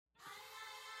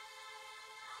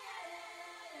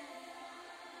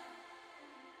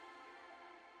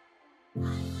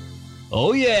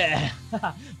Oh yeah!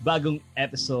 Bagong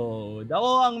episode.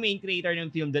 Ako ang main creator ng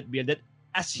Film That Build that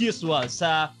as usual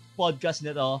sa podcast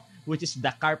na to, which is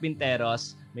The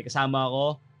Karpinteros. May kasama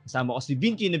ko si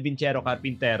Vinci na Vincero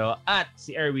Karpintero at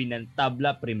si Erwin ng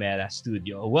Tabla Primera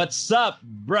Studio. What's up,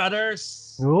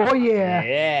 brothers? Oh yeah!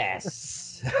 Yes!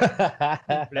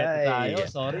 Kompleto tayo.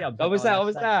 Sorry.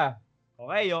 Kamusta?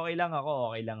 Okay lang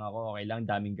ako.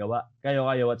 Daming gawa. Kayo,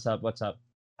 what's up?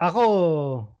 Ako,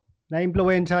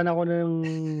 na-impluwensyahan ako ng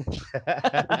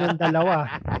dalawa.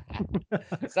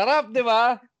 Sarap, di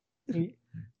ba?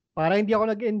 Para hindi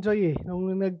ako nag-enjoy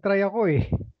nung nag-try ako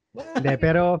Hindi,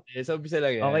 pero so bisa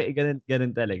lang yan. Okay,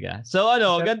 ganun talaga. So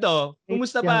ganito,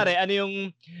 kumusta pare? Ano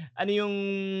yung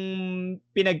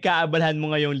pinagkaabalhan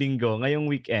mo ngayong linggo,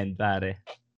 ngayong weekend, pare?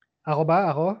 Ako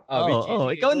ba?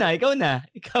 Ikaw na.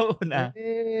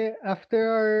 After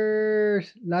our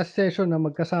last session na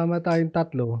magkasama tayong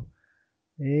tatlo,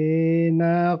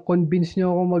 na-convince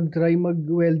niyo ako mag-try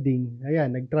mag-welding.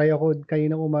 Ayan, nag-try ako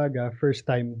kaninang umaga, first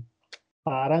time.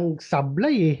 Parang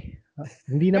sablay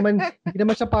Hindi naman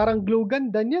siya parang glue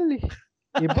gun, Daniel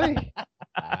Iba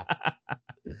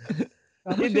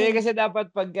Hindi, kasi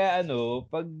dapat pag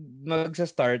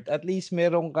magsa-start, at least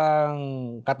meron kang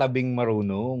katabing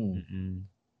marunong. Mm-hmm.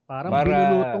 Parang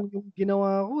binulutong yung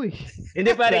ginawa ko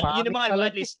Hindi pare, yun naman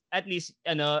at least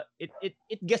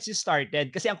it gets you started.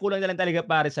 Kasi ang kulang na lang talaga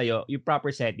pare sa'yo, yung proper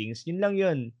settings. Yun lang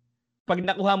yun. Pag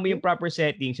nakuha mo yung proper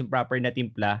settings, yung proper na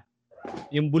timpla,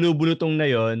 yung bulubulutong na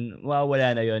yon,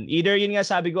 mawawala na yon. Either yun nga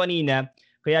sabi ko kanina,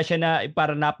 kaya siya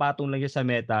para napatong lang siya sa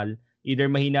metal, either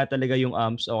mahina talaga yung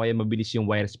amps o kaya mabilis yung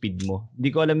wire speed mo.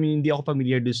 Hindi ako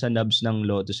familiar doon sa knobs ng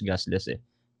Lotus gasless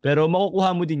Pero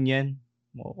makukuha mo din yan.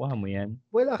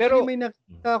 Well, actually may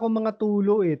nakita ako mga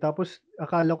tulo tapos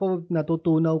akala ko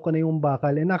natutunaw ko na yung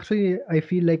bakal. And actually, I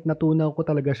feel like natunaw ko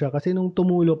talaga siya kasi nung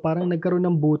tumulo, parang nagkaroon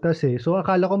ng butas So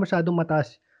akala ko masyadong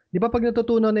mataas. Di ba pag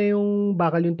natutunaw na yung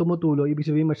bakal yung tumutulo, ibig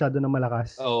sabihin masyado na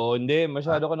malakas? Oo, hindi.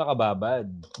 Masyado ko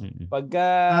nakababad.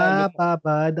 Pagka...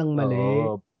 babad ang mali.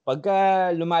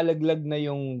 Pagka lumalaglag na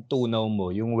yung tunaw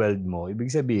mo, yung weld mo, ibig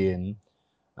sabihin,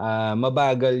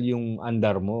 mabagal yung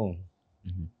andar mo.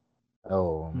 Mm-hmm.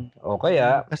 O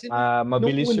kaya,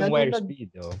 mabilis yung wire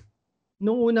speed.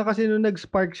 Nung una kasi nung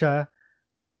nag-spark siya,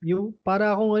 yung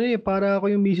para ako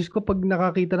yung misis ko pag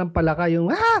nakakita ng palaka yung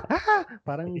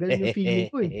parang ganun yung feeling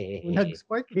ko Yung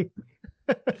nag-spark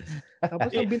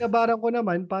Tapos yung binabaran ko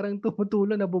naman parang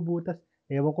tumutulo, nabubutas.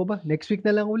 Ewan ko ba, next week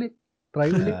na lang ulit. Try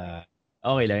ulit.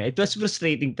 Okay lang. It was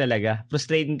frustrating talaga.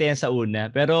 Frustrating tayo sa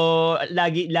una. Pero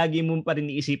lagi mo pa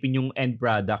rin iisipin yung end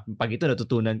product. Pag ito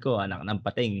natutunan ko, anak ng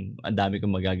pating, ang dami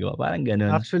kong magagawa. Parang ganun.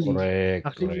 Actually,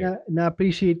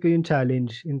 na-appreciate ko yung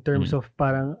challenge in terms of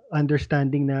parang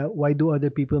understanding na why do other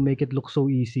people make it look so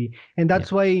easy. And that's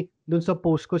why dun sa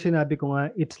post ko sinabi ko nga,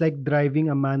 it's like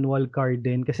driving a manual car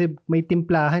din. Kasi may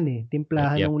timplahan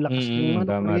Timplahan ng lakas ng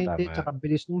kuryente, tsaka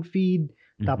bilis ng feed.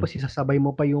 Tapos isasabay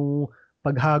mo pa yung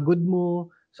paghagod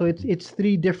mo. So it's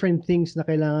three different things na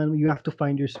kailangan you have to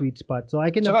find your sweet spot. So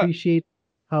I can appreciate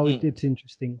how it's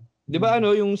interesting. 'Di ba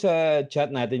yung sa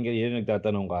chat natin kanina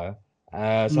nagtatanong ka,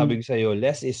 sabi ko sa iyo,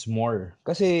 less is more.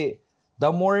 Kasi the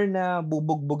more na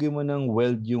bubugbugin mo ng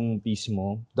weld yung piece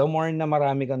mo, the more na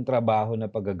marami kang trabaho na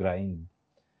pag-grind.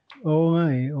 Oo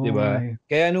nga 'Di ba?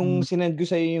 Kaya nung sinend ko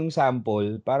sa iyo yung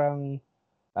sample, parang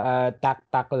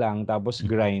tak lang tapos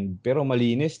grind pero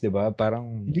malinis, 'di ba?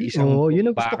 Parang isang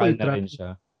yun ang gusto ko bakal i-try. na rin siya.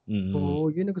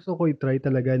 Yun ang gusto ko i-try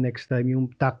talaga next time,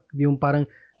 yung parang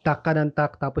tack ka ng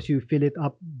tack tapos you fill it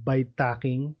up by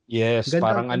tacking. Yes,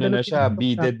 parang na siya,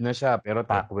 beaded na siya pero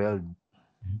tack weld.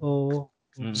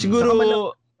 Siguro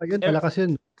ayun, malakas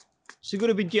yun.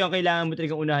 Siguro Vinci, ang kailangan mo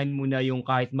talagang unahin muna yung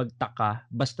kahit mag-tack ka,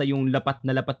 basta yung lapat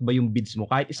na lapat ba yung beads mo,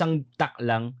 kahit isang tack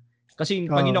lang. Kasi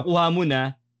pag nakuha mo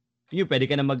na, yun, pwede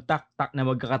ka na mag-tack na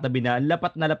magkakatabi na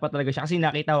lapat talaga siya. Kasi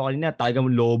nakita ko kanina,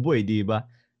 talagang lobo di ba?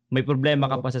 May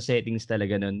problema ka pa sa settings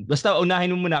talaga nun. Basta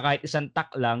unahin mo muna kahit isang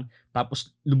tack lang,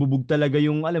 tapos lumubog talaga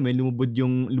yung,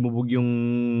 lumubog yung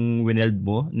wineld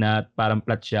mo na parang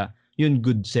flat siya. Yun,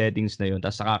 good settings na yun.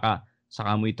 Tapos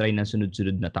saka mo i-try ng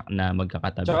sunod-sunod na tack na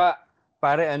magkakatabi. Tsaka,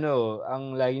 pare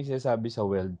ang laging sinasabi sa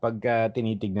weld, pagka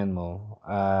tinitignan mo,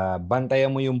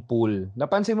 bantayan mo yung pool.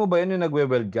 Napansin mo ba yun yung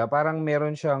nagwe-weld ka? Parang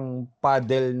meron siyang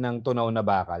paddle ng tunaw na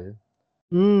bakal.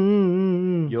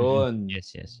 Yun.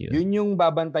 Yes. Yun yung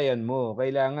babantayan mo.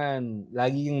 Kailangan,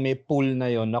 laging may pool na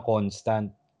yon na constant.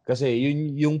 Kasi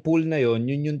yung pool na yon,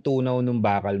 yun yung tunaw ng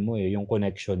bakal mo yung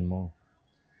connection mo.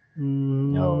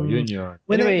 Yun.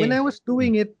 When I was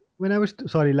doing it,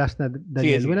 sorry, last na,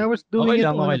 Daniel. Sige. When I was doing Okay it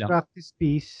lang, on okay a practice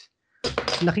piece,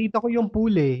 nakita ko yung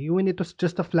pool when it was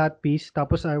just a flat piece,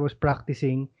 tapos I was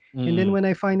practicing. And then when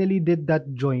I finally did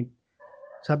that joint,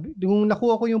 nung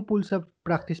nakuha ko yung pool sa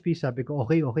practice piece, sabi ko,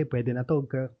 okay, pwede na to.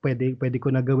 Pwede ko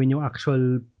na gawin yung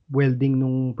actual welding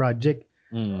nung project.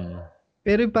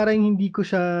 Pero parang hindi ko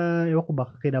siya, ewan ko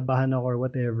baka kinabahan ako or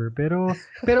whatever. Pero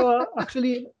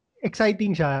actually,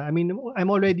 exciting siya. I mean,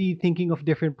 I'm already thinking of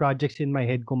different projects in my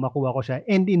head kung makuha ko siya.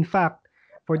 And in fact,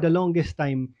 for the longest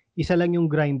time, isa lang yung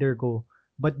grinder ko.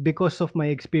 But because of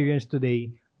my experience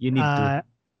today, You need to.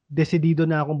 Desidido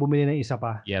na akong bumili ng isa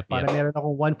pa. Para meron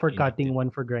akong one for cutting,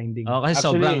 one for grinding. Kasi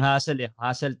sobrang hassle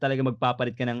Hassle talaga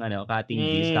magpapalit ka ng cutting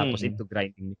disc tapos into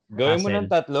grinding. Gawin mo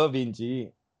ng 3, Vinci.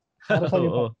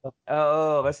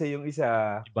 Oo, kasi yung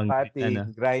isa,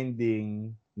 cutting,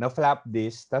 grinding, na flap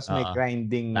disc, tapos may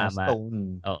grinding na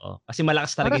stone. Oo. Kasi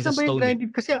malakas talaga yung stone.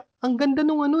 Grinding? Kasi ang ganda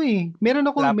nung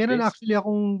meron actually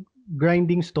akong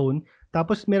grinding stone,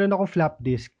 tapos meron akong flap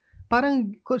disc.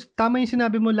 Parang tama yung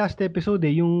sinabi mo last episode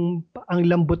yung ang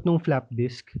lambot ng flap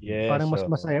disc. Yes, parang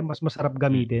mas masarap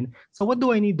gamitin. So what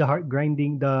do I need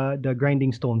the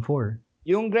grinding stone for?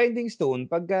 Yung grinding stone,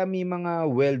 pagka may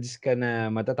mga welds ka na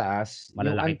matataas,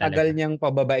 malalaki yung ang tagal niyang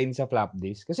pababain sa flap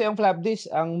disc. Kasi ang flap disc,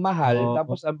 ang mahal,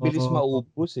 tapos ang bilis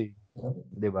maubos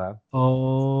Diba?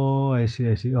 I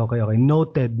see. Okay.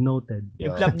 Noted.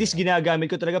 Yung flap disc ginagamit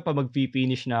ko talaga pag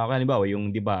mag-finish na ako. Halimbawa,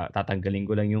 yung 'di ba, tatanggalin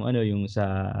ko lang yung yung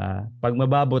sa pag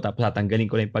mababaw tapos tatanggalin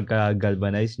ko lang yung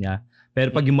pagka-galvanize niya.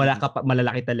 Pero pag yung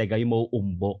malalaki talaga, yung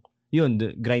mauumbok. Yun,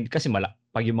 grind kasi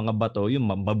pag yung mga bato, yung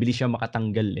mabilis siya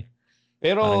makatanggal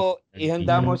Pero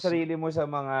ihanda mo sarili mo sa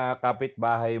mga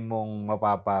kapitbahay mong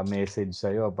mapapa-message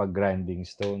sa'yo pag grinding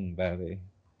stone, pare.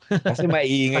 Kasi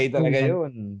maingay talaga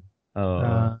yun.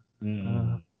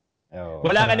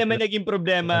 Wala ka naman naging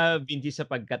problema, Vinci, sa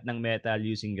pagkat ng metal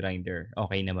using grinder.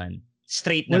 Okay naman.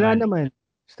 Straight naman. Wala naman.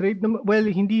 Straight naman. Well,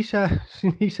 hindi siya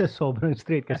sobrang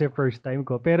straight kasi first time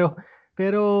ko. Pero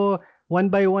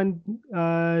 1 by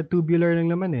 1 tubular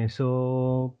lang naman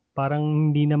So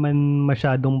parang hindi naman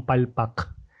masyadong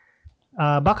palpak.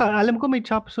 Baka alam ko may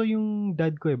chopso yung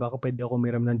dad ko baka pwede ako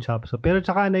umiram ng chopso. Pero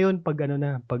tsaka na yun pag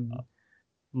pag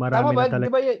marami na talaga.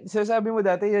 Di ba sinasabi mo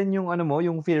dati yan yung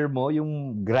yung fear mo,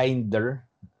 yung grinder?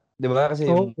 Di ba? Kasi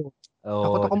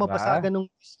takot ako mabasagan ng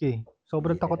disc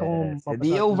Sobrang takot ako mabasagan.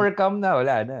 Di overcome na,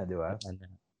 wala na, di ba?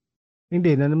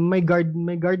 Hindi, may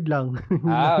guard lang.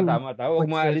 Tama.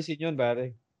 Huwag mo alisin yun,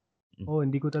 pare.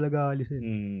 Hindi ko talaga alisin.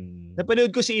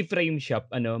 Napanood ko si Frame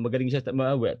Shop, magaling siya,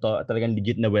 talagang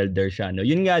legit na welder siya,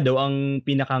 Yun nga daw ang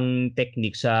pinakang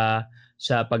technique sa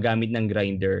paggamit ng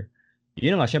grinder.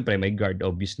 Yun nga, syempre may guard,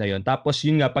 obvious na yun. Tapos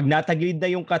yun nga, pag natagilid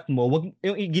na yung cut mo, wag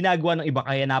yung ginagawa ng iba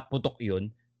kaya naputok yun,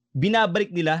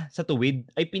 binabalik nila sa tuwid,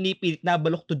 ay pinipilit na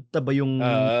baloktod ba yung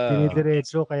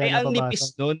dinidiretso kaya ang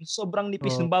nipis nun, sobrang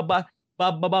nipis nun,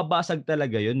 bababasag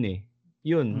talaga yun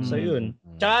Yun, so yun.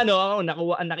 Tsaka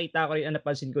nakita ko rin,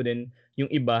 napansin ko din, yung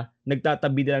iba,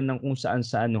 nagtatabi nila ng kung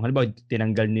saan-saan. Halimbawa,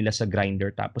 tinanggal nila sa grinder,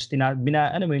 tapos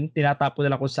tinatapo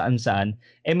nila kung saan-saan.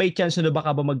 May chance na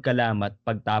baka ba magkalamat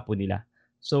pagtapo nila.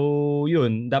 So,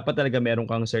 yun, dapat talaga meron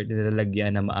kang certain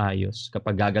lalagyan na maayos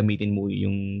kapag gagamitin mo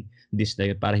yung disc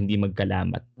na yun para hindi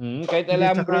magkalamat. Kahit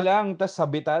alambre lang, tas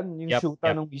sabitan, yung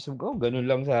shoota ng bisong ko, ganun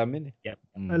lang sa amin.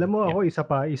 Alam mo ako,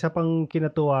 isa pang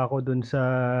kinatuwa ako dun sa,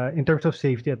 in terms of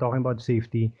safety, talking about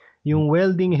safety, yung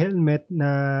welding helmet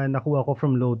na nakuha ko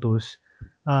from Lotus,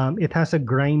 it has a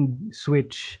grind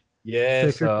switch.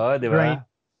 Yes, di ba?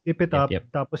 Tip it up,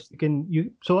 tapos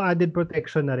so added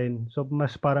protection na rin. So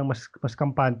mas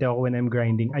kampante ako when I'm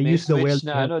grinding. I use the weld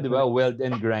na di ba? Weld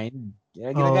and grind.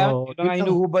 Ginagamit ko nga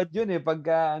inuhubad yun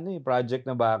pagka project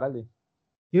na bakal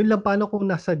Yun lang, paano kung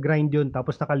nasa grind yun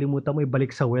tapos nakalimutan mo ibalik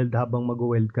sa weld habang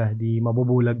mag-weld ka, di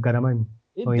mabubulag ka naman.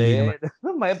 Hindi.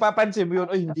 May papansin mo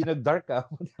yun, hindi nag-dark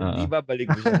Hindi ba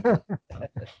balik mo siya?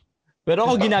 Pero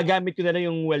ako ginagamit ko na lang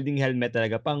yung welding helmet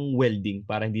talaga pang welding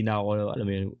para hindi na ako, alam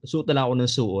mo yun, suot na lang ako ng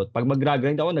suot. Pag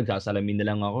mag-grind ako, nagsasalamin na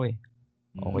lang ako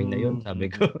Okay na yun, sabi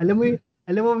ko. Alam mo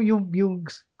yung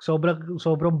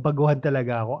sobrang baguhan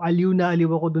talaga ako. Aliw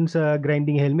ako dun sa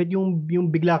grinding helmet, yung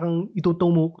bigla kang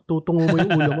tutungo mo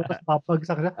yung ulo mo tapos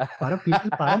papagsak ka. Parang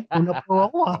una pro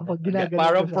ako pag ginagawa.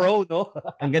 Parang pro, no?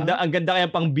 Ang ganda kaya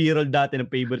pang B-roll dati ng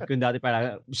favorite ko dati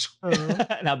para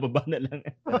nababa na lang.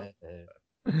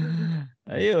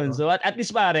 Ayun, so at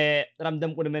least pare,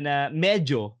 ramdam ko naman na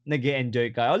medyo nag-e-enjoy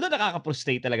ka. Although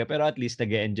nakaka-frustrate talaga, pero at least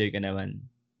nag-e-enjoy ka naman.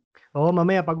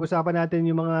 Mamaya pag-usapan natin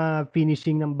yung mga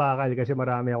finishing ng bakal kasi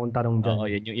marami akong tanong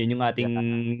dyan. Yan yung ating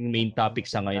main topic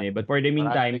sa ngayon But for the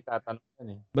meantime,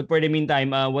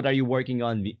 what are you working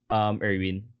on,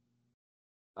 Erwin?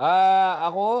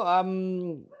 Ako,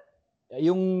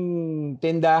 yung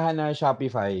tindahan na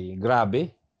Shopify,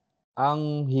 grabe.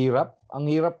 Ang hirap.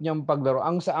 Ang hirap niyang paglaro.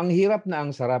 Ang hirap na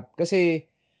ang sarap. Kasi,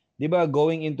 di ba,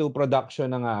 going into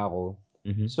production na nga ako.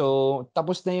 Mhm. So,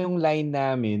 tapos na yung line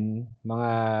namin.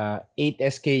 Mga 8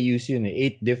 SKUs yun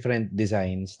eh. 8 different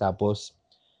designs. Tapos,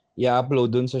 i-upload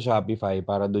dun sa Shopify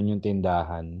para dun yung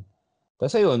tindahan.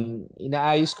 Tapos ayun,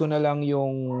 inaayos ko na lang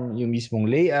yung mismong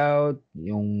layout,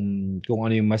 yung kung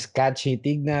ano yung mas catchy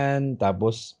tignan.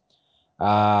 Tapos,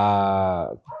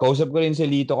 kausap ko rin si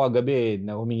Lito kagabi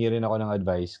na humingi rin ako ng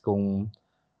advice kung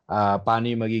paano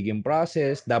yung magiging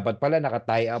process. Dapat pala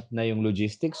naka-tie up na yung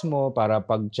logistics mo para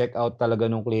pag check out talaga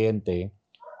ng kliyente,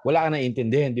 wala ka na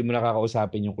intindihan, hindi mo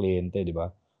nakakausapin yung kliyente, di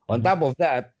ba? On top of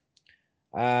that,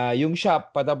 yung shop,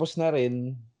 patapos na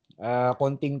rin,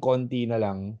 konting-konti na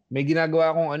lang. May ginagawa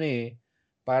akong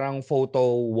parang photo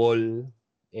wall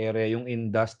area, yung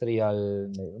industrial,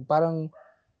 parang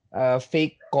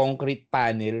fake concrete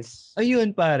panels.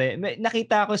 Ayun pare,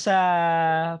 nakita ko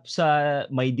sa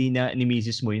may di na ni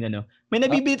Mrs. mo yun ano. May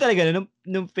nabibili talaga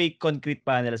nung fake concrete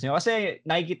panels niyo kasi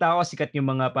nakikita ko sikat yung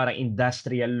mga parang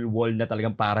industrial wall na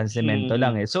talagang parang semento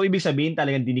lang eh. So ibig sabihin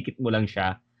talagang dinikit mo lang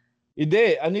siya.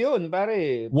 Hindi, ano yun,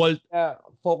 pare? Wall.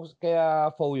 Kaya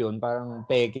faux yun, parang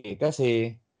peke.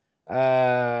 Kasi,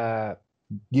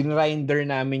 ginrinder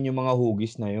namin yung mga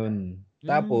hugis na yun.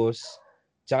 Tapos,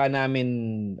 tsaka namin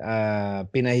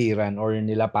pinahiran or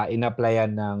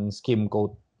inaplayan ng skim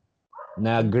coat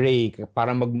na gray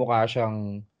para magmukha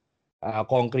siyang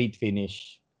concrete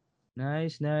finish.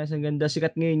 Nice. Ang ganda.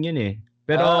 Sikat ngayon yun eh.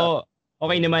 Pero,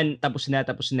 okay naman. Tapos na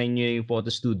yung photo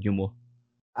studio mo.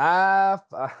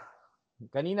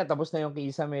 Kanina tapos na yung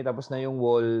kisame, tapos na yung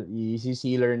wall,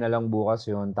 i-sealer na lang bukas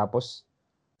yun. Tapos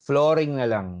flooring na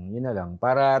lang, yun na lang.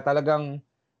 Para talagang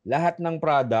lahat ng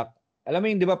product, alam mo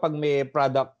yung di ba pag may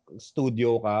product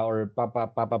studio ka or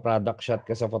papa-product shot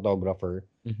ka sa photographer,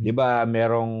 di ba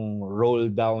merong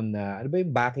roll down na, ano ba yung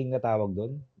backing na tawag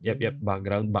doon? Yep,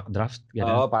 background, backdraft.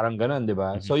 Oo, parang ganun, di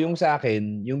ba? So yung sa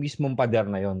akin, yung mismong pader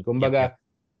na yun. Kumbaga,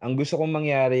 ang gusto kong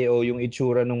mangyari o yung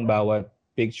itsura ng bawat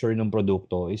picture ng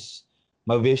produkto is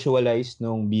ma-visualize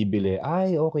nung bibili,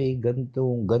 ay okay,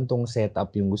 gantong setup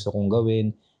yung gusto kong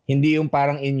gawin. Hindi yung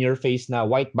parang in your face na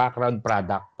white background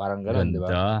product, parang gano'n, di ba?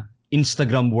 Ganda.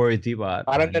 Instagram worthy pa.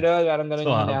 Parang gano'n yung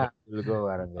Suwabe. hinahabol ko,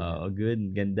 parang ganyan. Oh, good.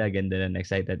 Ganda na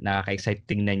excited. Nakaka-excite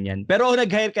tingnan yan. Pero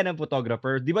nag-hire ka ng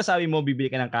photographer, di ba sabi mo bibili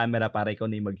ka ng camera para ikaw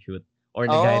na yung mag-shoot? Or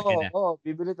nag-hire ka na? Oo,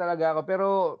 bibili talaga ako. Pero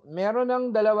meron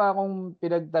ng dalawa akong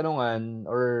pinagtanungan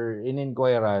or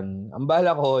in-inquiran. Ang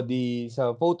bala ko, di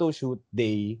sa photoshoot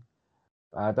day,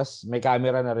 tapos may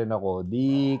camera na rin ako,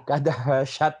 di kada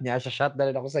shot niya, shot na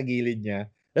rin ako sa gilid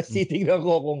niya. Tapos titignan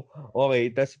ko kung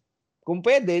okay. Tapos kung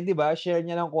pwede, di ba, share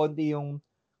niya ng konti yung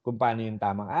kung paano yung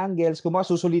tamang angles. Kung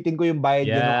masusulitin ko yung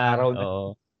bayad niya nung araw na.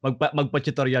 Oo.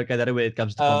 Magpa-tutorial ka na rin when it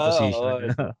comes to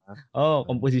composition.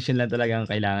 Composition lang talaga ang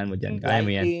kailangan mo dyan. Kaya mo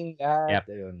yan. Lighting, lahat.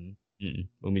 Ayun.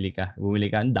 Bumili ka.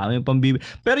 Ang dami yung pambibili.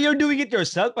 Pero you're doing it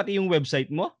yourself, pati yung website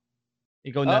mo?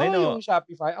 Ikaw na rin, yung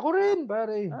Shopify. Ako rin,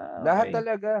 pare. Okay. Lahat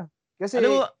talaga. Kasi,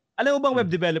 alam mo bang web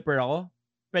developer ako?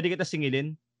 Pwede kita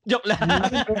singilin? Joke lang.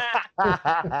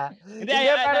 Hindi,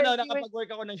 nakapag-work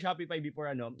ako ng Shopify before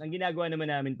Ang ginagawa naman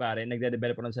namin pare,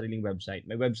 nagde-develop ako ng sariling website.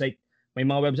 May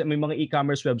mga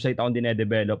e-commerce website akong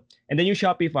dine-develop. And then yung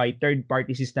Shopify,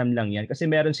 third-party system lang yan. Kasi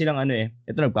meron silang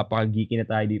ito nagpapaka-geeky na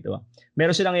tayo dito.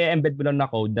 Meron silang i-embed mo lang na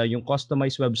code na yung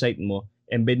customized website mo,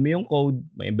 embed mo yung code,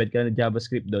 may embed ka na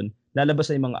JavaScript doon, lalabas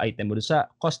na yung mga item mo doon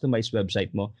sa customized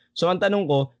website mo. So ang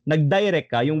tanong ko,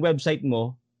 nag-direct ka, yung website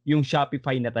mo, yung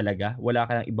Shopify na talaga, wala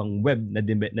ka ng ibang web na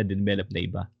develop na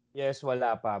iba? Yes,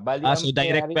 wala pa. Bali, so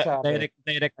direct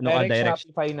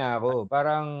Shopify na ako.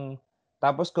 Parang,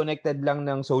 tapos connected lang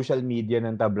ng social media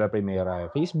ng Tabla Primera.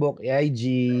 Facebook, IG,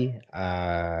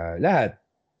 lahat.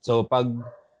 So pag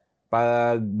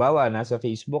nasa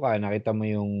Facebook ka, nakita mo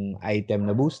yung item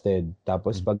na boosted.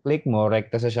 Tapos pag click mo,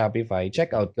 rekta sa Shopify, check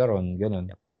out ka ron.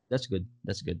 Ganun. That's good.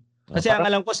 Kasi ang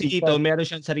alam ko si Ito, meron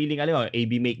siyang sariling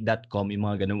abmake.com, yung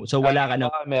mga ganun. So wala ka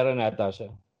nang meron ata siya.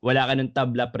 Wala ka ng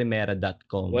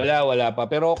tablaprimera.com. Wala pa.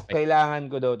 Pero kailangan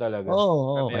ko daw talaga.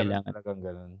 Kailangan. Talagang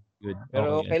ganun. Good.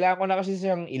 Pero kailangan ko na kasi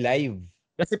siyang i-live.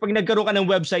 Kasi pag nagkaroon ka ng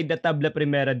website na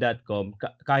tablaprimera.com,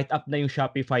 kahit up na yung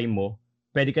Shopify mo,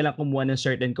 pwede ka lang kumuha ng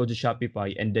certain code sa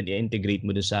Shopify and then i-integrate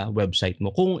mo dun sa website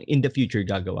mo kung in the future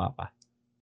gagawa ka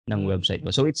ng website mo.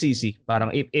 So it's easy.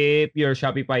 Parang if your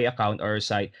Shopify account or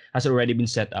site has already been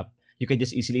set up, you can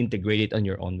just easily integrate it on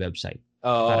your own website.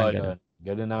 Oo,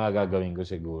 ganun na nga gagawin ko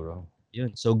siguro.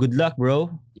 Yun. So good luck,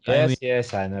 bro.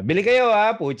 Yes, sana. Bili kayo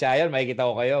ha, pucha yun. Makikita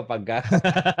ko kayo pagka...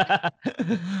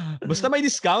 Basta may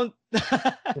discount.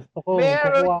 Gusto ko,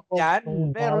 Meron kukuha ko yan.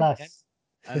 yung Meron Dallas. yan.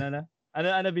 Ano na?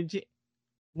 Ano, Vinci?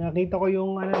 Nakita ko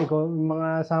yung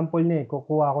mga sample niya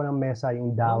kukuha ko ng mesa,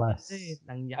 yung Dallas.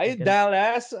 Ay,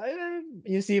 Dallas. Ay,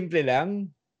 yung simple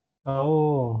lang.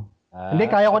 Oo. Hindi,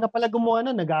 kaya ko na pala gumawa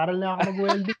nun. Nag-aaral na ako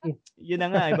mag-welding eh. Yun na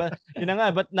nga.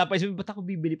 Ba't napaisip, ba't ako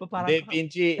bibili pa? Parang Hindi,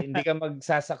 Pinchi, hindi ka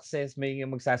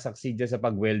magsasucceed dyan sa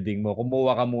pag-welding mo.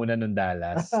 Kumuha ka muna ng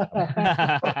Dallas.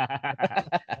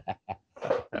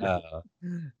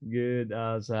 Good,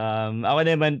 awesome. Ako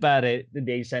naman pare,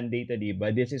 today Sunday to,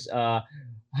 diba? This is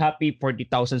happy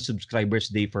 40,000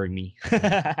 subscribers day for me.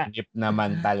 Hip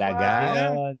naman talaga.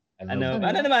 Wow.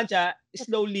 Ano naman siya,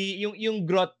 slowly, yung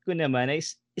growth ko naman ay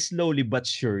slowly but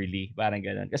surely, parang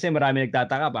gano'n. Kasi marami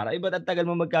nagtataka, parang, ba't ang tagal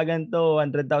mo magkaganto,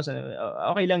 100,000,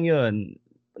 okay lang yun.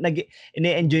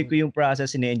 Ine-enjoy ko yung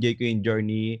process, ine-enjoy ko yung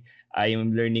journey. I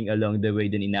am learning along the way,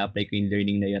 then ina-apply ko yung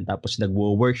learning na yun, tapos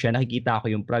nagwo-work siya, nakikita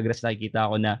ko yung progress, nakikita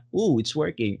ko na, it's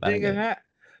working. Teka nga.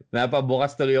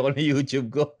 Napabukas tuloy ako ng YouTube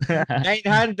ko.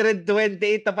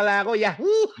 928 na pala ako.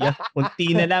 Yahoo! Yeah,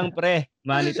 unti na lang, pre.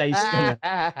 Monetize ka na.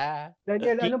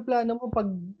 Daniel, anong plano mo pag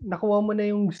nakuha mo na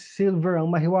yung silver, ang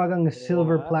mahiwagang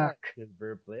silver plaque?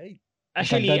 Silver plate.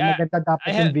 Actually, maganda dapat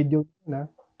yung video na.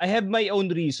 I have my own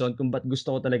reason kung ba't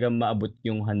gusto ko talaga maabot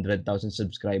yung 100,000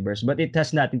 subscribers. But it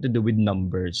has nothing to do with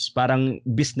numbers. Parang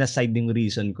business side yung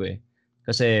reason ko eh.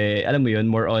 Kasi alam mo yun,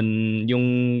 more on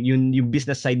yung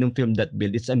business side ng Film That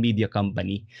Build. It's a media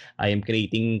company. I am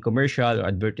creating commercial or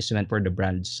advertisement for the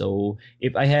brand. So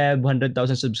if I have 100,000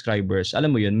 subscribers,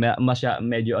 alam mo yun,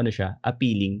 medyo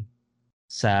appealing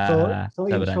sa so sa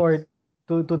in brand. short,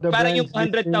 to the Parang brands yung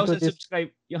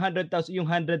 100,000 yung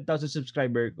 100,000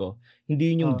 subscriber ko,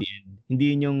 hindi yun yung the end. Hindi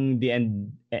yun yung the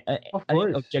end. Of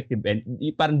course. Objective end.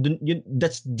 Parang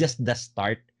that's just the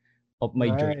start of my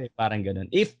journey. Parang ganun.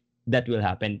 If that will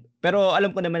happen. Pero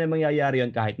alam ko naman na mangyayari yun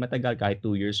kahit matagal, kahit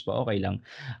 2 years pa, okay lang.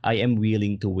 I am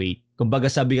willing to wait. Kumbaga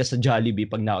sabi ka sa Jollibee,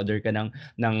 pag na-order ka ng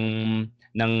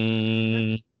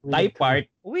Thai part,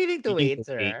 willing to wait,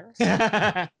 sir.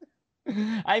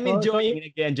 I'm enjoying.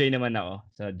 Nag-enjoy naman ako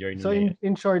sa journey. So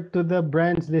in short, to the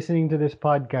brands listening to this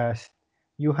podcast,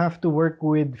 you have to work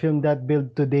with Film That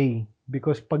Build today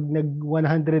because pag nag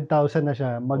 100,000 na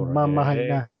siya, magmamahal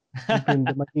na.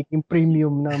 Magiging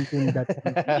premium ng Film That.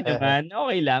 naman,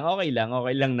 okay lang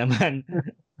naman.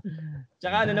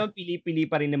 Tsaka naman, pili-pili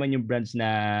pa rin naman yung brands na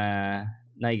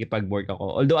nakikipag-work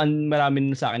ako. Although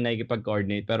marami sa akin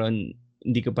nakikipag-coordinate, pero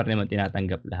hindi ko pa rin naman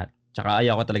tinatanggap lahat. Tsaka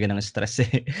ayaw ko talaga ng stress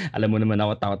eh. Alam mo naman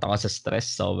ako, takot ako sa stress.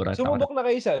 Sobrang Sumubok na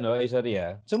kayo sa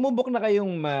Sumubok na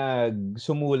kayong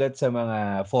magsumulat sa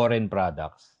mga foreign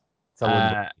products sa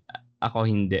mundo? Ako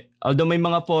hindi. Although may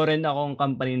mga foreign akong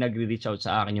company nagre-reach out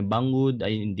sa akin, yung Banggood,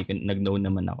 ay hindi nag-know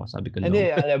naman ako. Sabi ko no.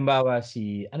 Hindi, alambawa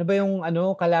ano ba yung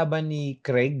kalaban ni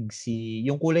Craig,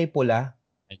 yung kulay pula?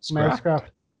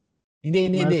 Minecraft.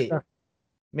 Hindi.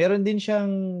 Meron din siyang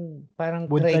parang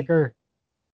Woodpecker.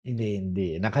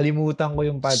 Hindi. Nakalimutan ko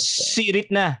yung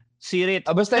Sirit.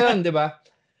 Basta yun, di ba?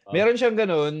 Meron siyang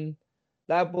ganun.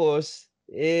 Tapos,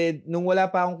 nung wala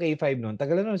pa akong K5 noon,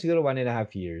 tagal na siguro 1.5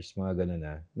 years, mga ganun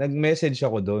na. Nag-message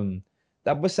ako doon.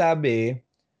 Tapos sabi,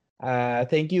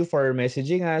 thank you for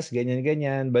messaging us,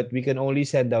 ganyan, but we can only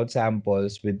send out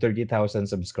samples with 30,000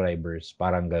 subscribers.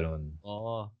 Parang ganun.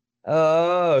 Oo.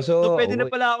 So pwede na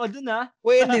pala ako dun ha?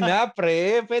 Pwede na,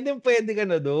 pre. Pwede ka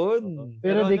na dun.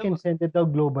 Pero they can send it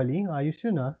out globally. Ayos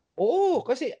yun ha? Oo,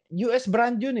 kasi US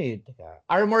brand yun eh. Teka.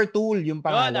 Armor Tool yung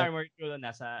pangalan. Armor Tool.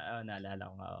 Naalala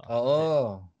ko nga.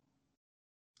 Oo.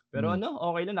 Pero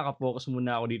okay lang. Nakapokus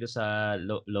muna ako dito sa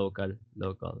local.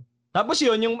 Tapos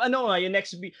yun, yung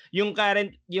yung current,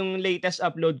 yung latest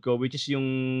upload ko, which is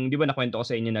yung, di ba nakwento ko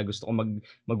sa inyo na gusto ko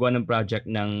magawa ng project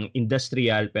ng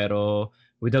industrial pero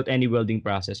without any welding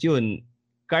process. Yun,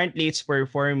 currently it's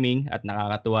performing at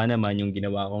nakakatuwa naman yung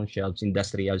ginawa kong shelves,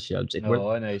 industrial shelves.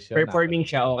 Nice. Performing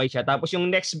siya, okay siya. Tapos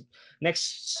yung next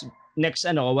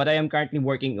what I am currently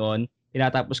working on,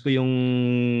 tinatapos ko yung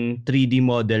 3D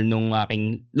model nung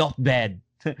aking loft bed.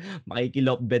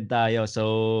 Makiki-loft bed tayo.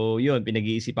 So, yun,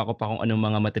 pinag-iisipan ko pa kung anong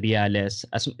mga materyales.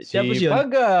 Tapos yun,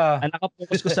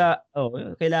 nakapokus ko sa,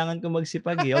 kailangan ko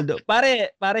magsipag eh. Although,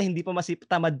 pare, hindi pa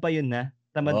tamad pa yun ha.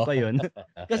 Tamad pa yun.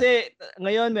 Kasi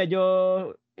ngayon medyo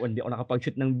hindi ako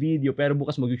nakapag-shoot ng video pero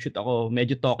bukas mag-shoot ako.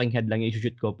 Medyo talking head lang yung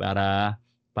shoot ko para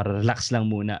relax lang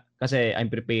muna. Kasi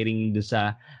I'm preparing dun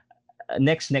sa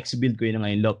next build ko yun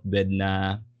ngayon, loft bed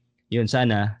na yun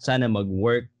sana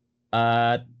mag-work.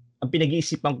 At ang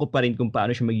pinag-iisipan ko pa rin kung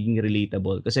paano siya magiging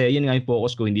relatable. Kasi yun nga yung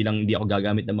focus ko, hindi ako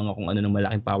gagamit ng mga kung ano ng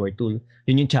malaking power tool.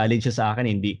 Yun yung challenge sa akin,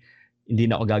 hindi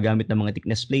na ako gagamit ng mga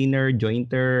thickness planer,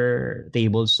 jointer,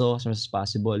 table saw as much as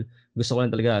possible. Gusto ko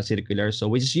lang talaga circular saw,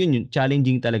 which is yun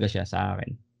challenging talaga siya sa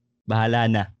akin. Bahala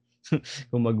na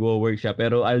kung magwo-work siya,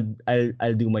 pero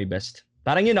I'll do my best.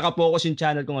 Parang yun, naka-focus yung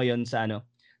channel ko ngayon sa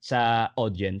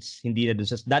audience, hindi na dun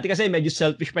sa dati kasi medyo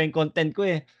selfish pa yung content ko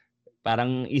eh.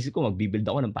 Parang isip ko magbi-build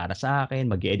ako ng para sa akin,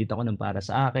 mag-edit ako ng para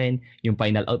sa akin, yung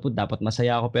final output dapat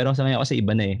masaya ako, pero sa ngayon kasi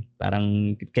iba na eh.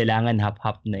 Parang kailangan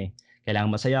half-half na eh. Kailangan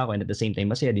masaya ako and at the same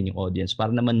time masaya din yung audience para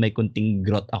naman may kunting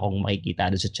growth akong makikita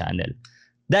doon sa channel.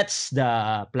 That's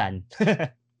the plan.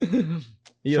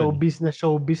 Showbiz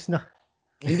na.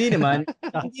 Hindi naman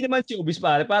showbiz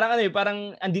pare. Parang ano eh,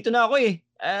 parang andito na ako eh.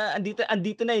 Andito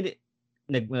na eh.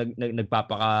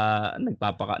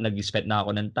 Nag-spend na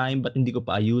ako ng time but hindi ko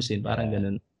pa ayusin, parang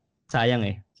ganun. Sayang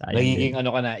eh. Nagiging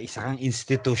ano ka na, isa kang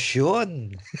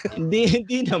institusyon.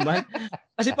 hindi naman.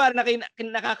 Kasi parang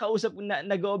nakakausap,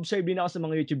 nag-observe din ako sa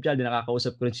mga YouTube channel,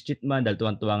 nakakausap ko rin si Chitman dahil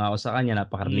tuwang-tuwa nga ako sa kanya,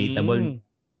 napaka-relatable.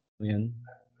 Yun.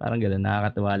 Parang gano'n,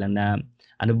 nakakatuwa lang na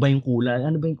ano ba yung kulang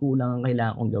ang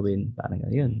kailangan kong gawin. Parang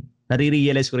gano'n.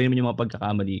 Nare-realize ko rin naman yung mga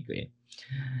pagkakamali ko eh.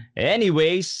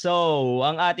 Anyway, so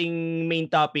ang ating main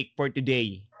topic for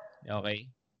today. Okay?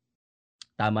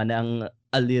 Tama na ang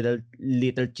a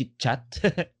little chit-chat.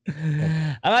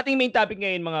 Ang ating main topic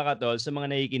ngayon mga katol, sa mga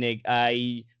nakikinig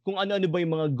ay kung ano-ano ba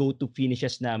yung mga go-to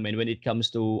finishes namin when it comes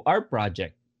to our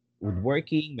project.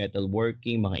 Woodworking,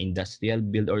 metalworking, mga industrial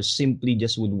build, or simply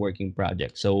just woodworking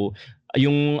project. So,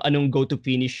 yung anong go-to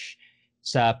finish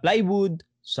sa plywood,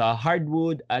 sa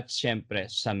hardwood, at syempre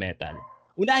sa metal.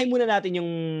 Unahin muna natin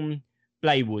yung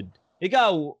plywood.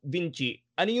 Ikaw, Vinci,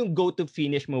 ano yung go-to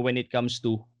finish mo when it comes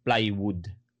to plywood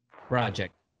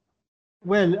project?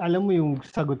 Well, alam mo yung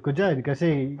sagot ko dyan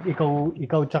kasi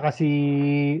ikaw tsaka si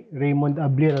Raymond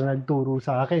Ablir ang nagturo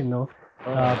sa akin, no?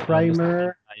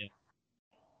 Primer,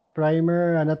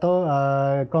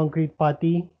 concrete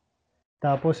putty,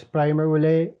 tapos primer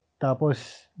uli,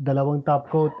 tapos dalawang top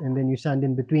coat, and then you sand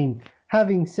in between.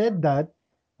 Having said that,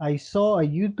 I saw a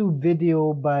YouTube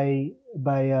video by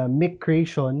Mick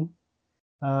Creation.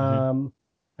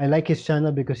 I like his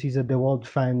channel because he's a DeWalt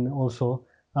fan also.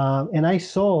 And I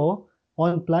saw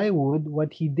on plywood,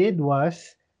 what he did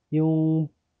was yung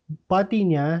putty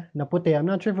niya na puti. I'm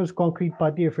not sure if it was concrete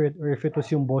putty or if it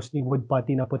was yung Bosnia wood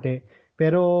putty na puti.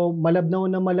 Pero malabnaw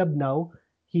na malabnaw.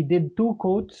 He did 2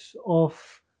 coats of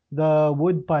the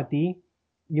wood putty.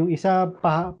 Yung isa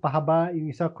pahaba, yung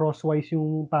isa crosswise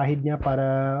yung pahid niya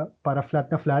para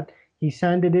flat na flat. He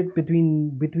sanded it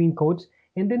between coats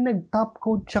and then nag-top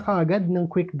coat siya kaagad ng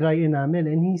quick dry enamel.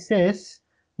 And he says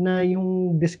na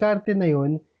yung diskarte na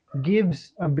yun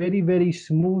gives a very very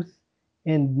smooth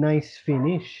and nice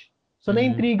finish. So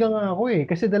na-intriga nga ako eh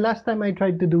kasi the last time I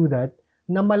tried to do that,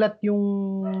 namalat yung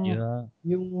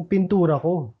pintura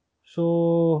ko. So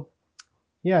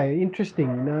yeah,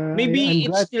 interesting. Maybe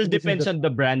it still depends on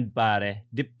the brand, pare.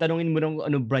 Tanungin mo nung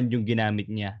ano brand yung ginamit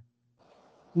niya.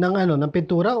 Ng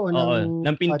pintura o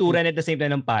ng pintura at the same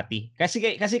time ng putty. Kasi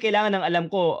kailangan ng alam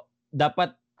ko,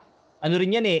 dapat ano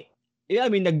rin yan eh. I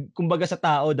mean, kumbaga sa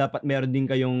tao, dapat meron din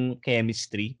kayong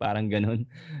chemistry, parang ganun.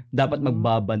 Dapat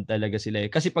magbaband talaga sila eh.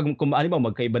 Kasi pag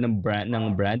magkaiba ng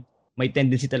brand, may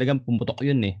tendency talagang pumutok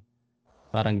yun eh.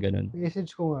 Parang ganun.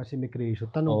 Message ko nga si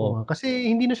Micreation. Tanong ko nga. Kasi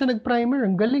hindi na siya nag-primer.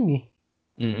 Ang galing eh.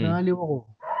 Nahaliw ako.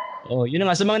 Yun na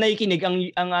nga. Sa mga nakikinig,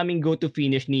 ang aming go-to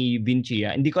finish ni Vinci,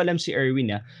 hindi ko alam si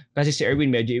Erwin kasi si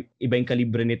Erwin medyo iba yung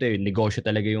kalibre nito. Negosyo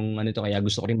talaga yung kaya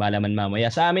gusto ko rin malaman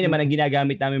mamaya. Sa amin naman, ang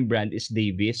ginagamit namin brand is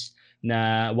Davis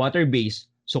na water-based.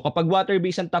 So kapag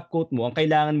water-based ang top coat mo, ang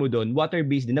kailangan mo doon,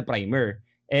 water-based din na primer.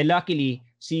 Luckily,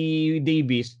 si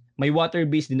Davis, may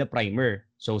water-based din na primer.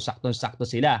 So saktong-sakto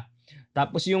sila.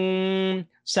 Tapos yung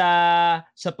sa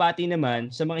putty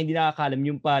naman, sa mga hindi nakakalam,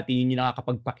 yung putty, yun yung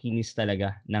nakakapagpakinis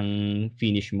talaga ng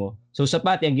finish mo. So sa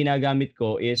putty, ang ginagamit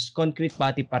ko is concrete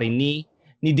putty pa rin ni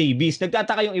Davis.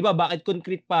 Nagtataka yung iba, bakit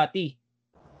concrete putty?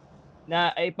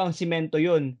 Na ay pang simento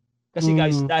yun. Kasi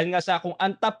guys, dahil nga kung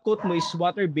ang top coat mo is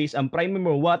water-based, ang primer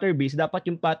mo water-based, dapat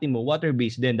yung putty mo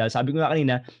water-based din. Dahil sabi ko nga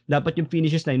kanina, dapat yung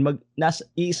finishes na yun,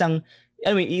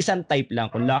 isang type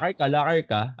lang. Kung lacquer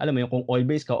ka, alam mo yung kung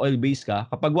oil-based ka.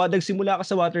 Kapag nagsimula ka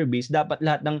sa water-based, dapat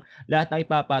lahat ng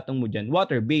ipapatong mo dyan,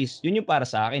 water-based. Yun yung para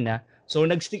sa akin So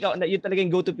nag-stick out, yun talaga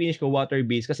yung go-to finish ko,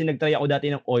 water-based. Kasi nag-try ako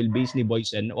dati ng oil-based ni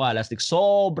Boysen. Wala,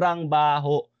 sobrang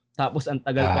baho. Tapos ang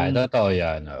tagal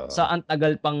ang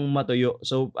tagal pang matuyo.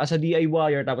 So as a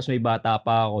DIYer, tapos may bata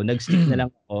pa ako, nag-stick na lang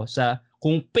ako sa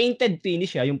kung painted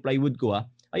finish yung plywood ko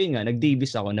ayun nga,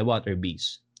 nag-Davis ako na water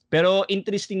base. Pero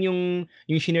interesting yung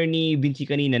shinare ni Vinci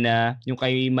kanina na yung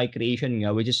kay My Creation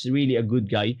nga, which is really a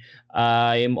good guy.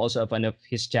 I am also a fan of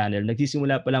his channel.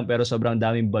 Nagsisimula pa lang pero sobrang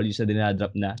daming values na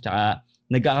dinadrop na. Tsaka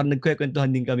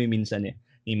nagkwentuhan din kami minsan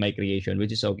ni My Creation,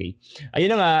 which is okay.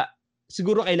 Ayun na nga,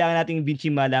 siguro kailangan nating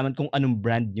Vinci malaman kung anong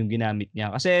brand yung ginamit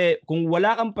niya. Kasi kung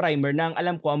wala kang primer, na ang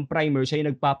alam ko, ang primer siya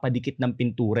yung nagpapadikit ng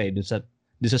pintura dun sa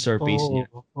surface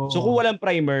niya. So kung walang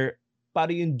primer,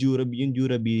 para yung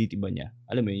durability ba niya?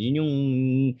 Alam mo yun yung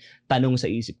tanong sa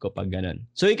isip ko pag ganun.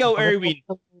 So ikaw, Erwin.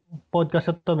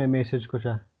 Podcast to, may message ko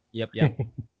siya. Yep.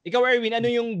 Ikaw, Erwin, ano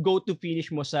yung go-to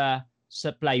finish mo sa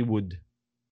plywood?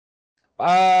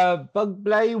 Pag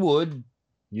plywood,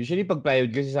 usually pag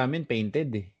plywood kasi sa amin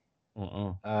painted eh.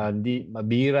 Oo.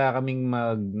 Mabihira kaming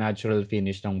mag-natural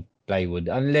finish ng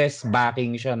plywood unless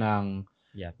backing siya ng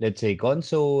let's say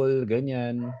console,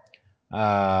 ganyan.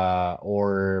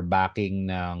 Or backing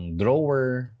ng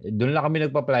drawer. Doon lang kami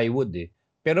nagpa-plywood eh.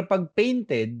 Pero pag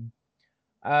painted,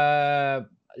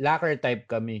 lacquer type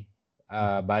kami.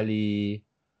 Bali,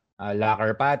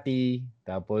 lacquer patty,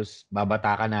 tapos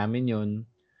babatakan namin yun.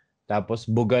 Tapos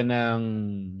buga ng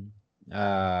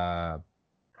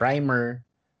primer.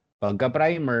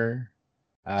 Pagka-primer,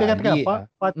 Teka,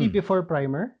 patty before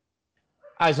primer?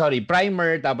 Sorry,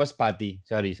 primer tapos patty.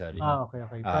 Sorry. Okay.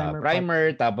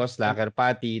 Primer tapos lacquer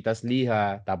patty, tapos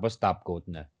liha, tapos top coat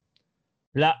na.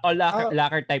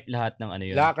 Lacquer type lahat ng ano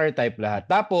yun? Lacquer type lahat.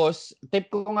 Tapos,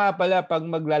 tip ko nga pala, pag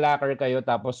magla-lacquer kayo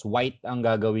tapos white ang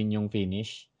gagawin yung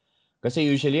finish. Kasi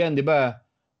usually yan, di ba?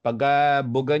 Pagka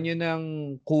bugan nyo ng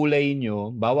kulay nyo,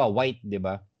 bawa white, di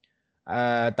ba?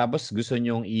 Tapos gusto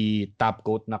nyong i-top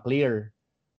coat na clear.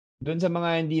 Doon sa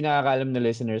mga hindi nakakaalam na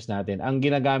listeners natin, ang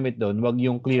ginagamit doon, wag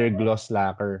yung clear gloss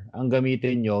lacquer. Ang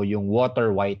gamitin nyo, yung water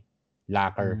white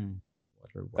lacquer.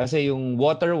 Water white. Kasi yung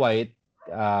water white,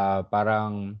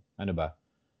 parang, ano ba,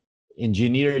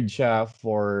 engineered siya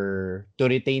to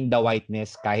retain the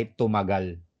whiteness kahit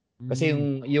tumagal. Kasi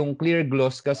yung clear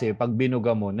gloss kasi, pag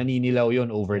binuga mo, naninilaw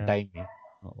yon over time. Eh.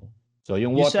 Oo. So,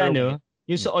 yung water white,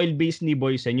 yung sa oil base ni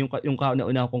Boysen, yung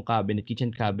kauna-una kong cabinet,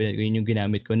 kitchen cabinet, yun yung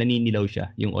ginamit ko, naninilaw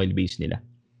siya, yung oil base nila.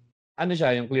 Ano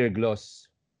siya, yung clear gloss?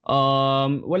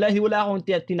 Wala akong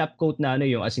tinap coat na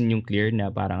yung as in yung clear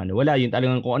na parang ano. Wala yun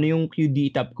talagang kung ano yung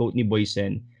QD top coat ni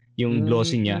Boysen, yung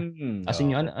glossy niya. As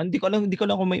in yung hindi ko lang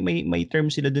kung may term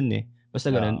sila dun eh.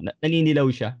 Basta ganun, naninilaw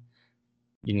siya.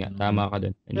 Yun nga, tama ka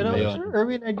dun. Pero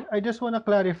Erwin, I just wanna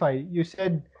clarify. You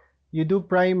said you do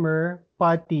primer,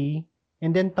 putty,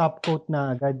 and then top coat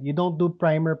na agad. You don't do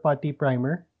primer, putty,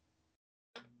 primer?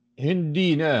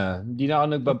 Hindi na ako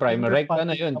nagpa-primer. Rekta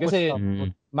na yun. Kasi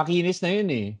makinis na yun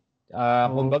eh.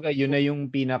 Kumbaga, yun na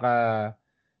yung pinaka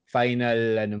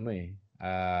final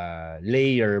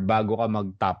layer bago ka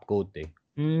mag-top coat eh.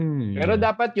 Pero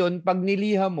dapat yun, pag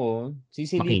niliha mo,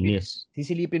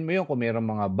 sisilipin mo yun kung mayroong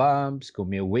mga bumps,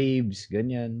 kung may waves,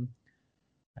 ganyan.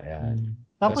 Ayan.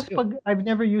 Tapos pag I've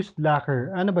never used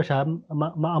lacquer, ano ba siya?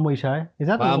 Maamoy siya? Is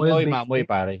that maamoy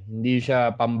pare. Hindi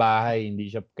siya pambahay, hindi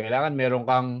siya kailangan meron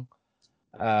kang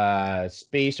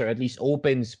space or at least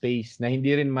open space na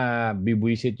hindi rin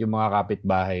mabibwisit yung mga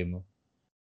kapitbahay mo.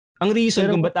 Ang reason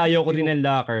kung ba't ayaw ko rin ng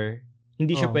lacquer,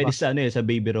 hindi siya pwede sa sa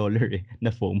baby roller na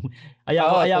foam.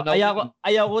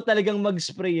 Ayaw ko talagang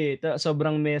mag-spray eh.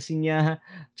 Sobrang messy niya.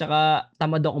 Tsaka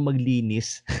tamad ako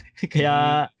maglinis.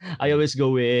 Kaya I always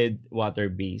go with water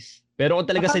base. Pero kung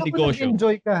talaga sa negosyo.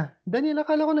 Nag-enjoy ka. Daniel,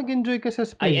 akala ko nag-enjoy ka sa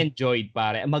spray. I enjoyed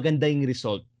pare. Maganda yung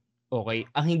result. Okay.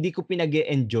 Ang hindi ko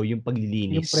pinag-enjoy yung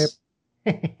paglilinis. Yung prep.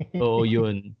 Oo,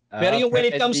 yun. Pero yung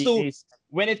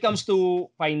when it comes to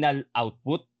final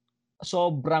output,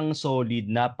 sobrang solid,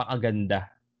 napakaganda.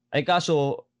 Ay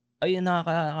kaso,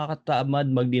 nakakatamad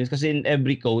maglinis kasi in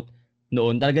every coat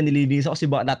noon talaga nililinis ako kasi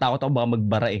baka natakot ako baka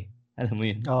magbara eh. Alam mo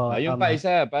yun. Yung pa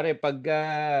isa, pare, pag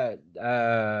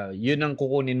yun ang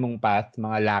kukunin mong path,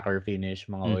 mga lacquer finish,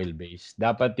 mga oil base.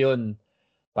 Dapat yun,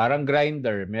 parang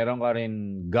grinder. Meron ka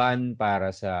rin gun para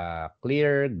sa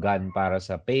clear, gun para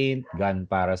sa paint, gun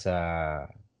para sa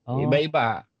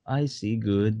iba-iba. I see.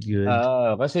 Good.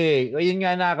 Kasi, yun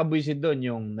nga nakakabwisit doon.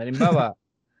 Yung, halimbawa,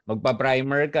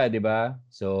 magpa-primer ka, di ba?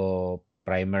 So,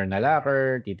 primer na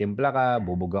lacquer, titimpla ka,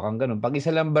 bubuga kang ganun. Pag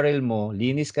isa lang baril mo,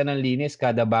 linis ka ng linis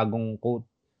kada bagong coat.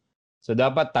 So,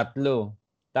 dapat 3.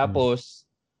 Tapos,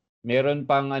 meron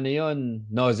pang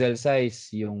nozzle size,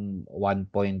 yung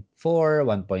 1.4,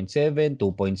 1.7,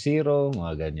 2.0,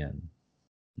 mga ganyan.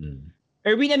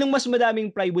 Erwin, anong mas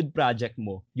madaming plywood project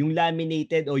mo? Yung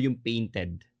laminated o yung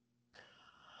painted?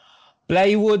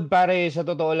 Plywood, pare, sa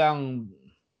totoo lang,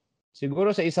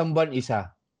 siguro sa isang buwan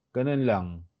isa. Ganun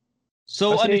lang.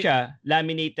 So Kasi, ano siya,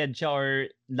 laminated siya or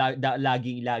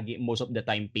lagi most of the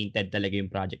time painted talaga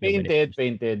yung project niyo when it comes to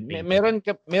painted. painted?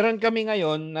 Meron kami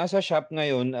ngayon, nasa shop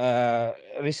ngayon,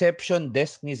 reception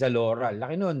desk ni Zalora.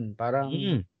 Laki nun, parang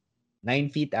Mm. 9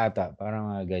 feet ata,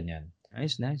 parang ganyan.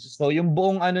 Nice. So yung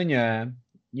buong ano niya,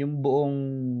 yung buong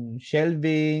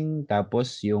shelving,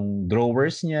 tapos yung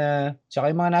drawers niya,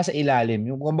 tsaka yung mga nasa ilalim,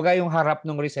 yung kumbaga yung harap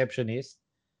ng receptionist,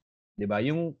 'di ba?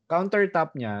 Yung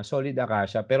countertop niya, solid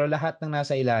acacia, pero lahat ng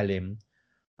nasa ilalim,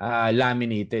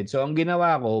 laminated. So ang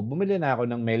ginawa ko, bumili na ako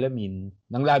ng melamine,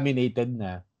 ng laminated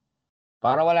na.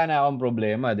 Para wala na akong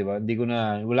problema, 'di ba?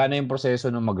 Wala na yung proseso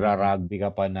ng magra-rugby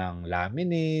ka pa ng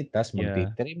laminate, tas Yeah.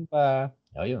 magtitrim pa.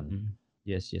 Ayun.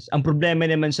 Yes. Ang problema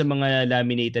naman sa mga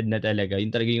laminated na talaga,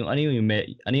 yung talaga yung ano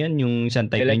yun, yung isang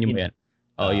type na yun Melamine. ba yan?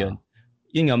 Oo, yun.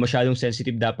 Yun nga, masyadong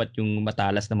sensitive dapat yung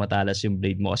matalas yung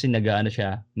blade mo kasi nag-ano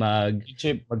siya,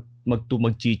 Chip.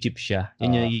 mag-chip siya.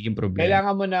 Yun yung nagiging problema.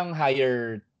 Kailangan mo ng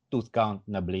higher tooth count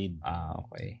na blade.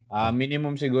 Okay.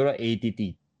 Minimum siguro 80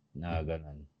 teeth na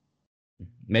ganun.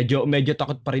 Medyo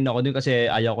takot pa rin ako dun kasi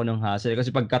ayaw ko ng hassle.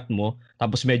 Kasi pag cut mo,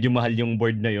 tapos medyo mahal yung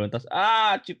board na yun, tapos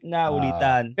chip na,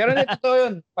 ulitan. Pero totoo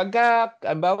yun. Pagka,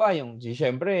 ambawa,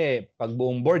 siyempre, pag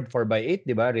buong board 4x8,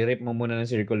 di ba? Re-rip mo muna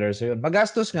ng circular saw yun.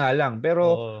 Magastos nga lang,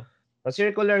 pero sa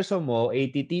circular saw mo,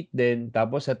 80 teeth din.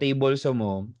 Tapos sa table saw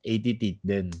mo, 80 teeth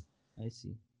din. I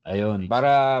see. Ayun.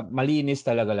 Para malinis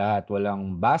talaga lahat.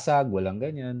 Walang basag, walang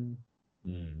ganyan.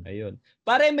 Ayun.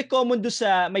 Pare, may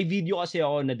video kasi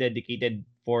ako na dedicated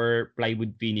for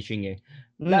plywood finishing eh.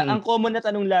 Ang common na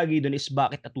tanong lagi doon is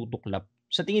bakit natutuklap?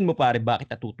 Sa tingin mo pare, bakit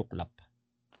natutuklap?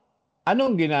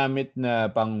 Anong ginamit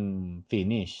na pang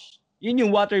finish? Yun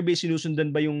yung water-based, sinusundan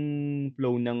ba yung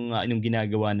flow ng anong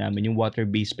ginagawa namin, yung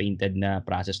water-based painted na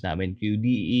process namin,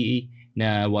 QDE,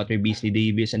 na water-based ni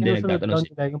Davis, and then nagtatanong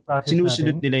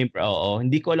sinusunod nila yung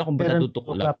hindi ko alam kung ba't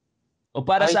natutuklap. O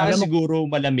para sa akin siguro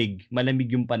malamig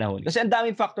yung panahon. Kasi ang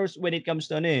daming factors when it comes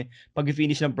to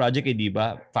pag-finish ng project di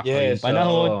ba? Factor yung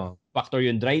panahon, factor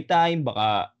yung dry time,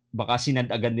 baka sinand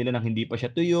agad nila nang hindi pa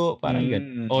siya tuyo, parang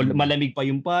ganun. O malamig pa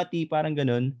yung pati, parang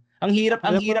ganun. Ang hirap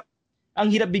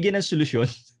bigyan ng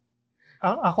solusyon.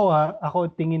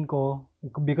 Ako tingin ko,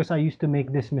 because I used to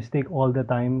make this mistake all the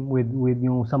time with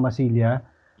yung sa masilya,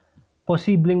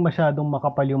 posibleng masyadong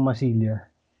makapal yung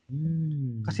masilya.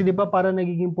 Kasi di ba para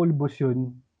nagiging pulbos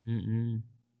yun?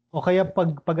 O kaya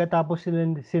pagkatapos sila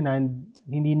sinand,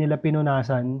 hindi nila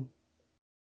pinunasan.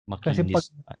 Kasi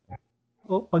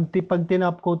pag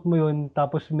tinop coat mo yun,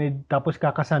 tapos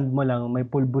kakasand mo lang, may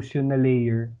pulbos yun na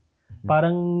layer.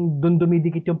 Parang doon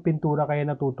dumidikit yung pintura kaya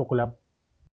natutuklap.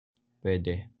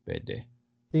 Pwede.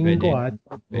 Tingin ko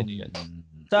pwede yan.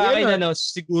 Sa akin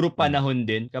siguro panahon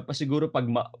din. Kapag siguro pag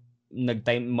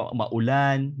nag-time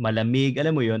maulan, malamig,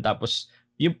 alam mo 'yun, tapos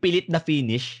yung pilit na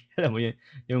finish, alam mo 'yun,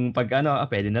 yung pag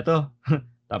pwede na 'to.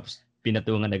 Tapos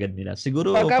pinatungan agad nila.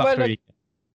 Siguro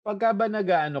pagka ba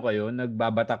kayo,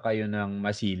 nagbabatak kayo ng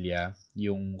masilya,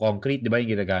 yung concrete, 'di ba,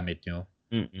 yung ginagamit nyo?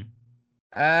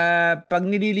 Pag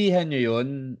nililihan nyo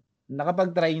 'yun,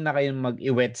 nakapag-try na kayo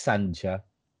mag-wet sand siya?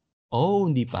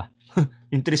 Hindi pa.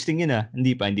 Interesting 'yun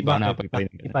Hindi pa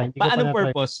nakapag-try. Paano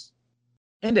purpose?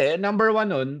 Hindi, number 1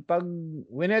 nun, pag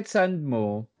winet sand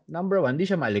mo, number 1, hindi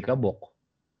siya maalikabok.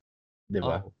 'Di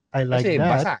ba? I like kasi that.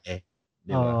 Basa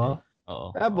 'di ba?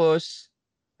 Tapos,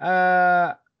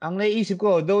 ang naiisip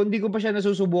ko, though hindi ko pa siya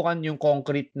nasusubukan yung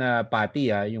concrete na pati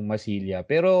yung masilya.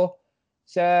 Pero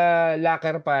sa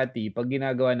lacquer pati, pag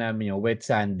ginagawa namin yung wet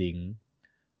sanding,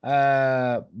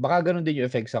 baka ganun din yung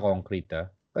effect sa concrete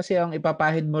Kasi ang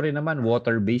ipapahid mo rin naman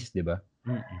water-based, 'di ba?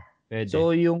 Pwede.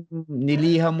 So yung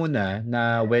niliha mo na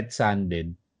wet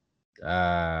sanded,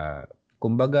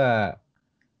 kumbaga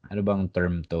ano bang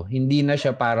term to? Hindi na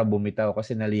siya para bumitaw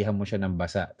kasi naliha mo siya ng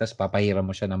basa, tapos papahiram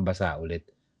mo siya ng basa ulit.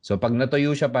 So pag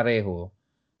natuyo siya pareho,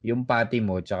 yung pati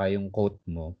mo tsaka yung coat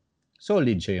mo,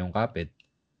 solid siya yung kapit.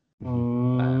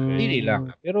 Hindi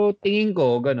lang. Pero tingin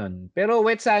ko ganun. Pero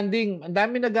wet sanding, ang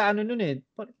dami nag-aano nun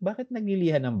Bakit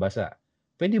nagliliha ng basa?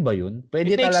 Pwede ba yun?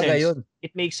 Pwede talaga yun.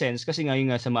 It makes sense kasi ngayon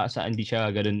nga sa hindi siya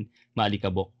ganoon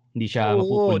maalikabok. Hindi siya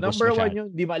mapupulbos masyado. Number 1 yun,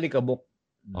 hindi maalikabok.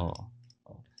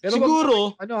 Pero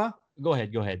siguro, go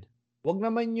ahead. Wag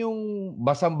naman yung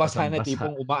basang-basa na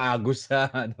tipong umaagos sa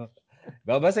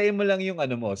Babasahin mo lang yung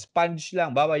sponge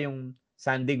lang. Bawa yung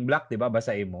sanding block, 'di ba?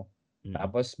 Basahin mo.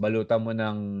 Tapos balutan mo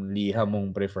ng liha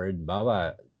mong preferred.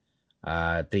 Bawa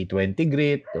 320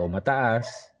 grit o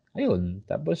mataas. Ayun.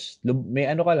 Tapos may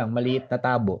ka lang, maliit na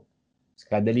tabo.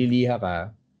 Kada liliha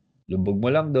ka, lubog mo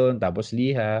lang doon, tapos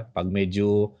liha. Pag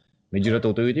medyo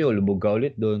natutuyo, lubog ka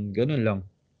ulit doon. Ganun lang.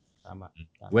 Tama.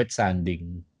 Wet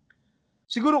sanding.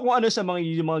 siguro kung ano sa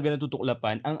yung mga ganun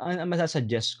tutuklapan, ang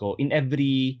masasuggest ko, in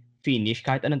every finish,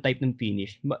 kahit anong type ng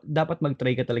finish, dapat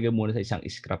mag-try ka talaga muna sa isang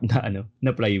scrap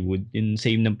na plywood, yung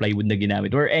same ng plywood na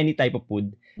ginamit, or any type of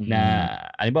wood na,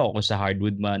 ano ba, kung sa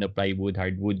hardwood man, plywood,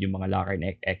 hardwood, yung mga lacquer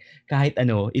na kahit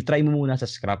ano, i-try mo muna sa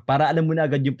scrap para alam mo na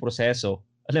agad yung proseso.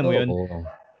 Alam mo yun?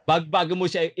 Bago mo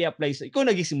siya i-apply ikaw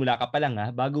nagsisimula ka pa lang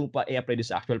bago mo pa i-apply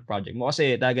sa actual project mo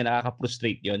kasi talaga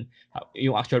nakaka-frustrate yun.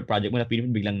 Yung actual project mo na feeling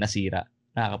mo biglang nasira.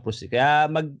 Nakaka-frustrate. Kaya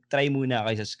mag-try muna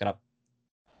kayo sa scrap.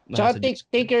 Tsaka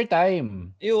take your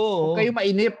time. Huwag kayo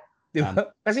mainip. Di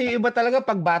ba? Kasi iba talaga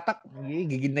pag batak,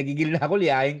 gigil na ako,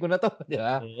 liyahin ko na to. Di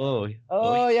ba?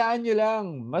 Oo, yaan nyo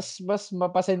lang. Mas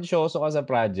mapasensyoso ka sa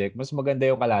project, mas maganda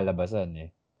yung kalalabasan eh.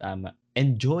 Tama.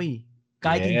 Enjoy.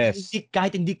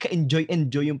 Kahit hindi ka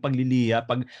enjoy yung pagliliya,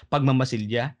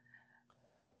 pagmamasilya.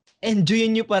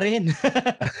 Enjoyin nyo pa rin.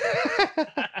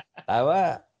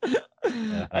 Tama.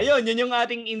 Ayun, yun yung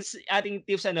ating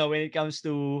tips when it comes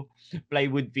to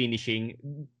plywood finishing.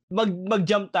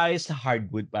 Mag-jump tayo sa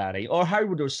hardwood pare. Or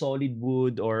hardwood or solid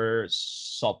wood or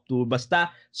softwood.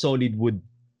 Basta solid wood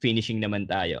finishing naman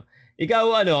tayo.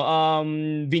 Ikaw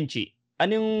Vinci,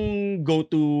 anong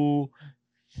go-to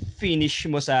finish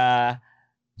mo sa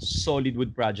solid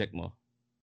wood project mo?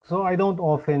 So I don't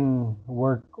often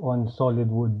work on solid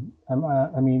wood.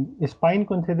 I mean, is pine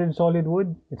considered solid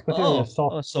wood? It's considered a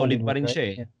soft solid pa rin wood,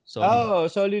 siya right?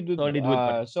 Solid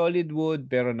wood. Solid wood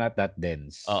pero not that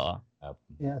dense.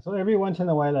 Yeah, so every once in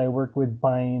a while I work with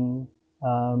pine.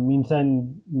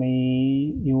 Minsan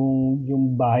may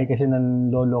yung bahay kasi ng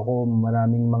lolo ko,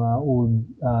 maraming mga old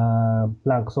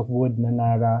planks of wood na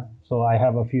nara. So I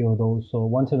have a few of those. So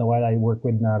once in a while I work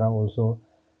with nara also.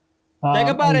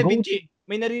 Teka pare, Vinci,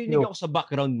 may narinig ako sa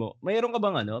background mo. Mayroon ka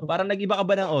bang parang nag-iba ka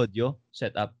ba ng audio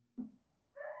setup?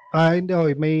 Hindi,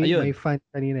 may fan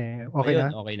kanina eh.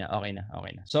 Okay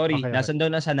na. Sorry,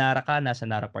 nasa Nara ka, nasa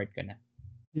Nara part ka na.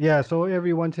 Yeah, so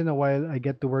every once in a while I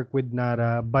get to work with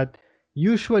Nara, but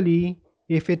usually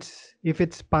if it's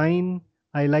pine,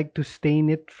 I like to stain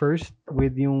it first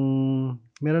with yung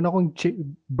meron akong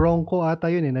Bronco ata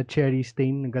yun na cherry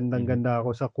stain, gandang-ganda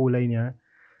ako sa kulay niya.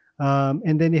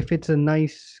 And then if it's a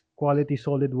nice quality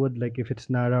solid wood, like if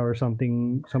it's Nara or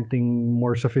something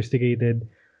more sophisticated,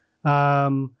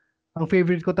 ang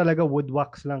favorite ko talaga wood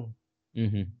wax lang.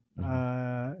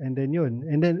 And then yun.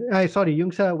 And then sorry,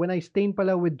 yung when I stain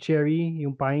pala with cherry,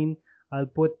 yung pine, I'll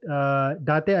put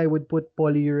dati I would put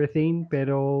polyurethane,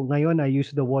 pero ngayon I use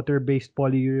the water-based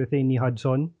polyurethane ni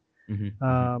Hudson.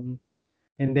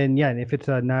 And then if it's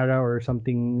a Nara or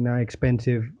something na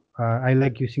expensive, I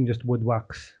like using just wood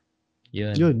wax.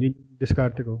 Yun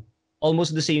discard ko.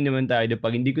 Almost the same naman tayo.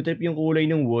 Pag hindi ko trip yung kulay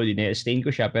ng wood, stain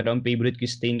ko siya, pero ang favorite ko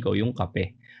stain ko yung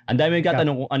kape. Ang dami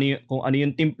nagtatanong kung ano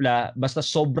yung timpla, basta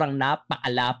sobrang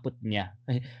napakalapot niya.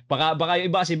 Baka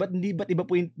yung iba kasi, ba't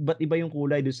iba yung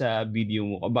kulay doon sa video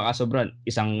mo? Baka sobrang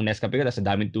isang Nescafe ka, sa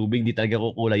daming tubig, hindi talaga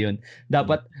kukulay yun.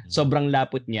 Dapat sobrang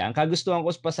lapot niya. Ang kagustuhan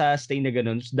ko pa sa stain na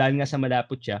ganun, dahil nga sa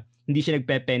malapot siya, hindi siya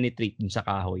nagpe-penetrate dun sa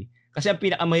kahoy. Kasi ang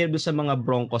pinakamahirap doon sa mga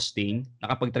bronco stain,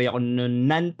 nakapag-try ako ng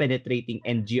non-penetrating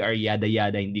NGR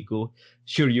yada, hindi ko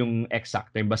sure yung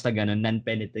exact term, basta ganun,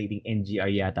 non-penetrating NGR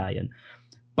yata yun.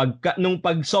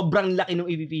 Pag sobrang laki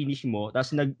nung i-finish mo,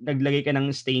 tapos naglagay ka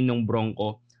ng stain ng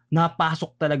bronco,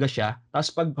 napasok talaga siya.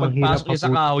 Tapos pagpasok niya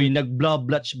sa kahoy,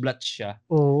 nag-blotch siya.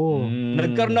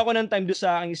 Nagkaroon ako ng time doon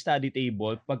sa aking study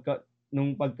table,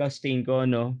 nung pagka-stain ko,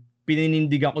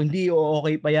 pininindig ako, hindi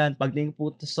okay pa yan. Pagtingin po,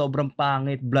 sobrang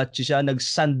pangit, blotchy siya,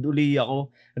 nag-sand uli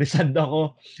ako, resand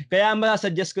ako. Kaya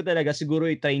masasuggest ko talaga, siguro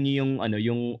i-try niyo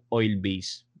yung oil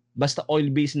base. Basta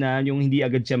oil base na, yung hindi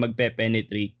agad siya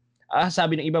magpe-penetrate.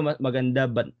 Sabi ng iba maganda,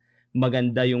 but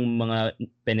maganda yung mga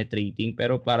penetrating,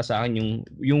 pero para sa akin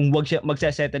yung wag siya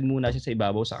magse-settle muna siya sa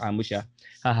ibabaw, saka mo siya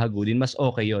hahagulin, mas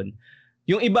okay yon.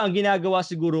 Yung iba ang ginagawa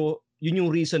siguro, yun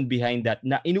yung reason behind that,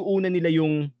 na inuuna nila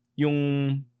yung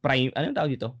anong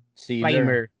tawag dito?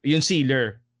 Primer, yung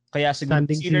sealer. Kaya siguro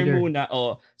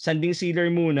sanding sealer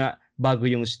muna bago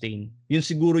yung stain. Yun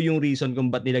siguro yung reason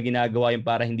kung ba't nila ginagawa yung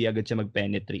para hindi agad siya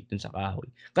mag-penetrate dun sa kahoy.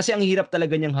 Kasi ang hirap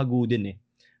talaga niyang hagudin eh.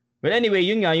 Well anyway,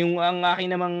 yun nga, yung ang akin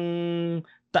namang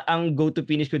ang go-to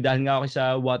finish ko dahil nga ako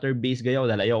sa water-based gayaw,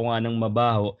 dahil ayoko nga ng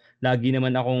mabaho. Lagi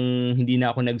naman hindi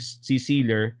na ako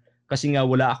nag-sealer kasi nga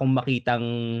wala akong makitang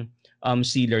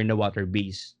sealer na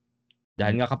water-based.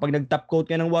 Dahil nga kapag nag-top coat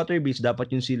ka ng water-based, dapat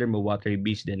yung sealer mo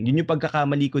water-based din. Yun yung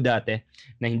pagkakamali ko dati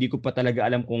na hindi ko pa talaga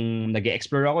alam kung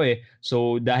nag-explore ako eh.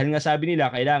 So dahil nga sabi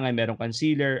nila, kailangan meron kang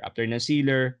sealer, after ng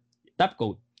sealer, top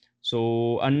coat.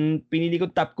 So ang pinili ko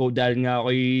top coat dahil nga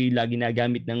ako'y lagi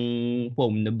nagamit ng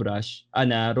foam na brush,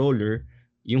 na roller.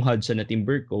 yung Hudson na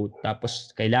timber coat.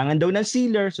 Tapos, kailangan daw ng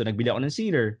sealer. So, nagbili ako ng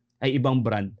sealer. Ay, ibang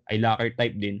brand. Ay, lacquer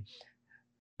type din.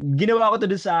 Ginawa ko to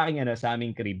dun sa aking, sa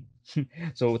aming crib.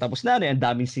 So, tapos na, ang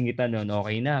daming singitan nun.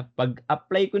 Okay na.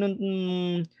 Pag-apply ko nung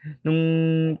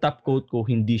top coat ko,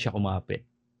 hindi siya kumapit.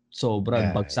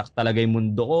 Sobrang bagsak talaga yung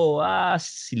mundo ko.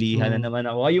 Silihan na naman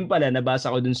ako. Ayun pala, nabasa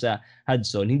ko dun sa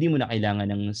Hudson, hindi mo na kailangan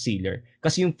ng sealer.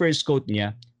 Kasi yung first coat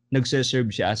niya,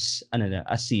 nagse-serve siya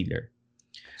as sealer.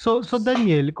 So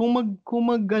Daniel, kung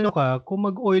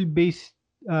mag oil-based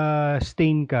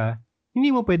stain ka,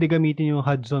 hindi mo pwede gamitin yung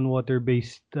Hudson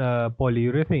water-based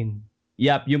polyurethane.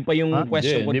 Yap, yun pa yung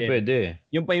question ko Hindi din. pwede.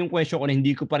 Yung pa yung question ko na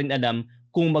hindi ko pa rin alam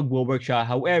kung magwo-work siya.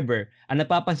 However, ang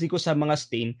napapansin ko sa mga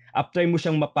stain, after mo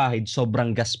siyang mapahid,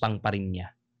 sobrang gaspang pa rin niya.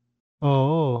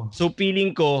 Oo. So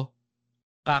feeling ko,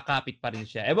 kakapit pa rin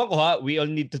siya. Ewan ko we all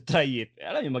need to try it.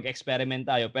 Alam niyo, mag-experiment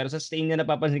tayo. Pero sa stain na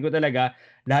napapansin ko talaga,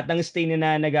 lahat ng stain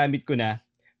na nagamit ko na,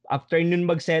 after nun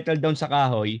mag-settle down sa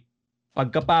kahoy,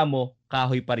 pagkapa mo,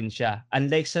 kahoy pa rin siya.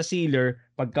 Unlike sa sealer,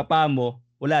 pagkapa mo,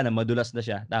 wala na, madulas na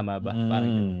siya. Tama ba?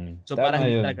 So parang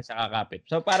hindi talaga siya kakapit.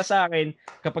 So para sa akin,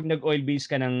 kapag nag-oil base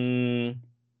ka ng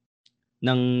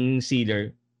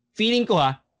sealer, feeling ko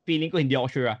hindi ako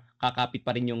sure kakapit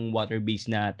pa rin yung water base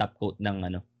na top coat ng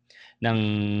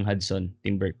Hudson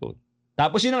timber coat.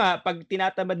 Tapos yun nga, pag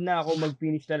tinatamad na ako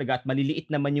mag-finish talaga at maliliit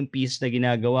naman yung piece na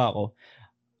ginagawa ko,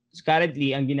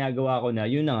 currently, ang ginagawa ko na,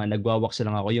 yun na nga, nagwawax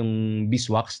lang ako yung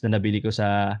beeswax na nabili ko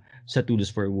sa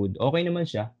Tools for Wood. Okay naman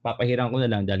siya. Papahiran ko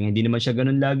na lang dahil hindi naman siya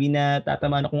ganun lagi na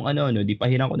tatama na kung ano. Di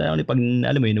pahiran ko na lang pag,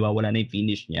 alam mo yun, nawawala na yung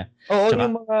finish niya. Oo,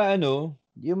 tsaka,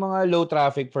 yung mga low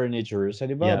traffic furnitures,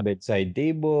 ba, bedside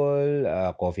table,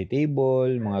 coffee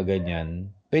table, mga ganyan.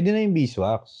 Pwede na yung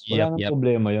beeswax. Wala nang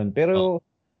problema yun. Pero,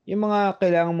 yung mga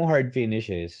kailangan mo hard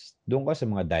finishes, doon ka sa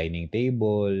mga dining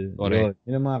table. Yun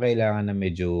ang mga kailangan na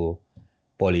medyo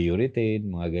polyurethane,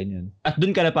 mga ganyan. At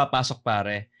doon ka napapasok,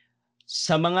 pare.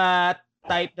 Sa mga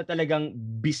type na talagang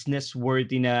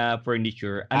business-worthy na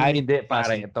furniture. Hindi,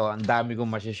 pare. Ito, ang dami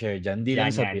kong masishare dyan. Hindi lang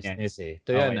sa business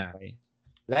Ito yan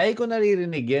Lagi ko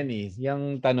naririnig yan yung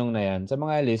tanong na yan sa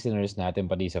mga listeners natin,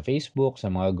 pati sa Facebook,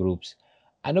 sa mga groups.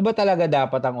 Ano ba talaga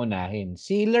dapat ang unahin?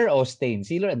 Sealer o stain?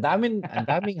 Sealer, ang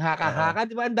daming haka-haka,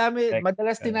 di ba? Ang dami,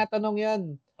 madalas tinatanong yan.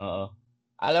 Oo.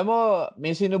 Alam mo,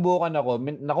 may sinubukan ako.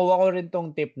 Nakuha ko rin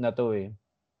tong tip na to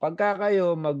Pagka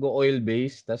kayo mag-oil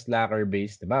base, tas lacquer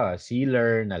base, di ba?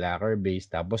 Sealer na lacquer base,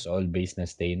 tapos oil base na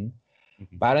stain.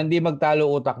 Para hindi magtalo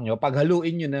utak nyo,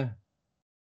 paghaluin nyo na.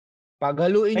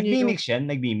 Paghaluin nyo Nagmi-mix yan?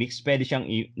 Nagmi-mix? Pwede siyang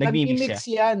nagmi-mix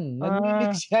yan.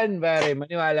 Nagmi-mix yan, pare.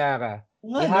 Maniwala ka.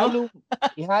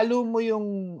 Ihalo mo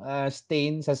yung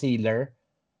stain sa sealer.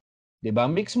 'Di ba?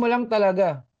 Mix mo lang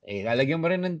talaga. Lalagyan mo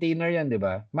rin ng thinner yan, 'di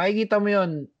ba? Makikita mo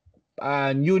yon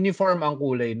uniform ang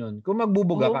kulay nun. Kung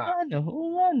magbubuga ka.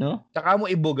 Oo nga, no? Tsaka mo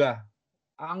ibuga.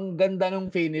 Ang ganda ng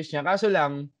finish niya. Kaso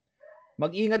lang,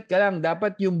 mag-ingat ka lang.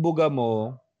 Dapat yung buga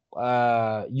mo,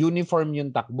 uniform yung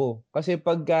takbo. Kasi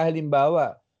pagka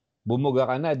halimbawa, bumuga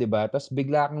ka na, di ba? Tapos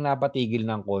bigla kang napatigil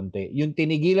ng konti. Yung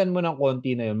tinigilan mo ng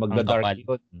konti na yun, magda-dark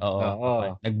yun.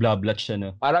 Oo. Nag-bloblat siya,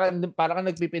 no? Para kang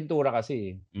nagpipintura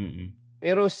kasi.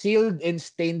 Pero sealed and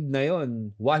stained na yun.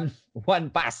 One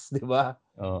pass, di ba?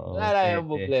 Oo. Wala yung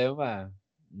problema.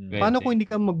 Paano kung hindi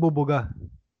ka magbubuga?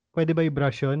 Pwede ba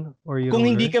i-brush yun? Or kung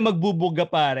hindi ka magbubuga,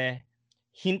 pare,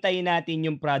 hintayin natin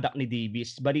yung product ni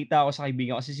Davis. Balita ako sa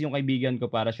kaibigan kasi yung kaibigan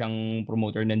ko para siyang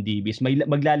promoter ng Davis.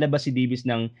 Maglalabas si Davis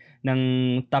ng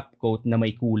top coat na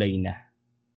may kulay na.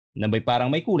 Na parang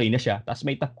may kulay na siya, tapos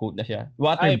may top coat na siya.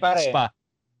 Water-based pa.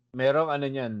 Merong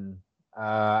niyan.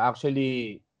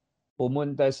 Actually,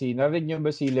 narinig niyo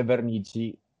ba si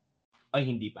Levernici? Ay,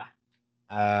 hindi pa.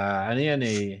 Yan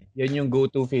Yan yung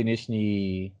go-to finish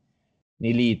ni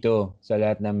Lito sa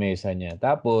lahat ng mesa niya.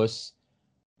 Tapos,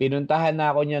 pinuntahan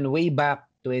na ako niyan way back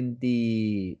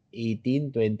 2018,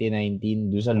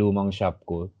 2019 doon sa lumang shop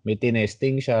ko. May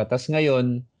tinesting siya. Tapos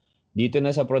ngayon, dito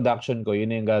na sa production ko, yun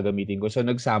na yung gagamitin ko. So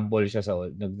nag-sample siya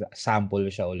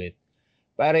ulit.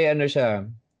 Pare siya,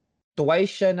 twice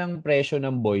siya ng presyo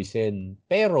ng Boysen.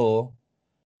 Pero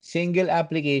single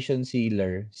application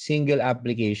sealer, single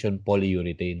application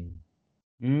polyurethane.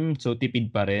 So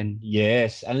tipid pa rin.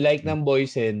 Yes, unlike ng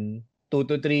Boysen, 2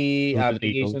 to 3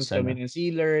 applications kami ng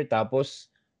sealer,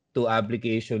 tapos 2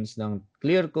 applications ng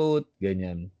clear coat,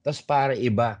 ganyan. Tapos para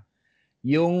iba.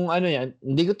 Yung yan,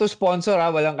 hindi ko to sponsor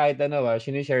walang kahit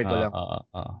sinishare ko lang.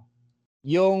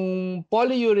 Yung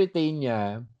polyurethane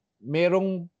niya,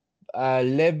 merong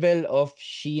level of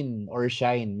sheen or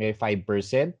shine. May 5%,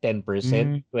 10%,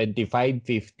 25,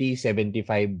 50,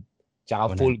 75, tsaka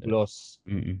 100. Full gloss.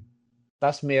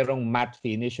 tas merong matte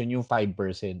finish, yun yung 5%.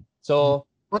 So,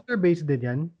 Water-based din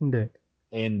yan?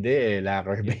 Hindi.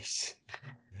 Lacquer-based.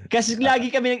 Kasi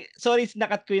lagi kami, sorry,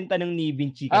 nakat ko yung tanong ni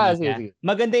Vinci kanina. Sige.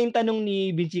 Maganda yung tanong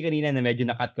ni Vinci kanina na medyo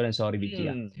nakat ko lang, sorry Vinci.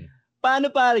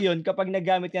 Paano para yun kapag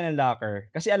nagamit ka ng lacquer?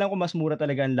 Kasi alam ko mas mura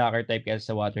talaga ang lacquer type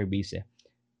kaysa sa water-based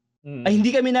Ay, hindi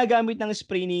kami nagamit ng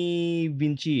spray ni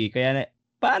Vinci Kaya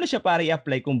paano siya para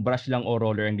i-apply kung brush lang o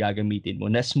roller ang gagamitin mo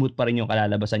na smooth pa rin yung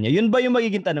kalalabasan niya? Yun ba yung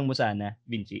magiging tanong mo sana,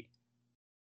 Vinci?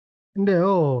 Hindi,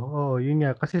 yun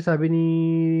nga. Kasi sabi ni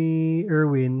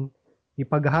Erwin,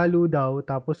 ipaghalo daw,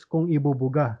 tapos kung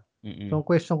ibubuga. So, ang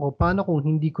question ko, paano kung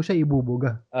hindi ko siya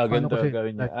ibubuga? Paano Ganito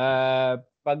gawin niya.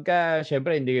 Pagka,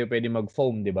 syempre, hindi kayo pwede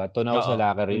mag-foam, di ba? Tunaw sa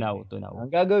lacquer. Tunaw.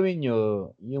 Ang gagawin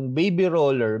nyo, yung baby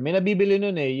roller, may nabibili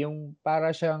nun yung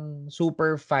para siyang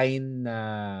super fine na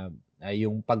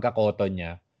yung pagka-cotton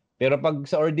niya. Pero pag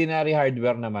sa ordinary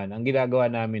hardware naman, ang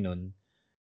ginagawa namin nun,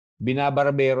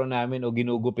 binabarbero namin o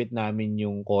ginugupit namin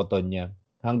yung cotton niya.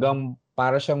 Hanggang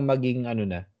para siyang maging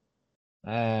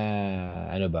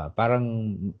parang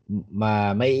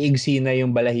maiigsi na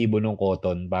yung balahibo ng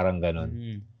cotton, parang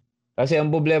ganon. Kasi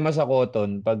ang problema sa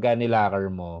cotton, pagka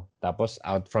nilacquer mo, tapos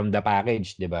out from the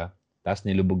package, di ba? Tapos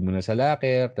nilubog mo na sa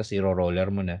lacquer, tapos iro-roller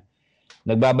mo na.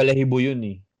 Nagbabalahibo yun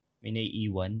May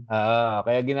naiiwan.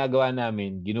 Kaya ginagawa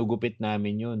namin, ginugupit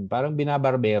namin yun. Parang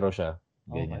binabarbero siya.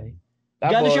 Ganyan. Okay.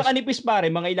 Gano'n siya kanipis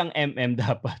pare? Mga ilang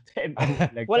dapat?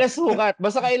 Wala sukat.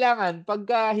 Basta kailangan,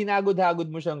 pagka hinagod-hagod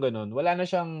mo siyang ganun, wala na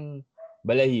siyang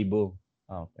balahibo.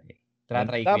 Okay. Try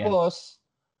ko yan. Tapos,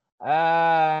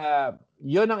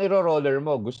 yun ang iro-roller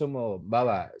mo. Gusto mo,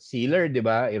 sealer, di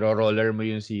ba? Iro-roller mo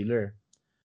yung sealer.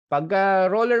 Pagka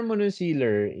roller mo ng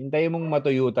sealer, hintayin mong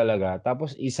matuyo talaga,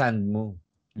 tapos isand mo.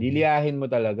 Liliyahin mo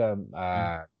talaga.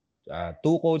 2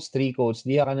 coats, 3 coats,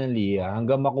 liha ka ng liha,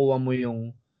 hanggang makuha mo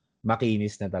yung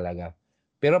makinis na talaga.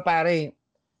 Pero pare,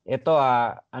 ito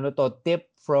tip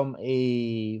from a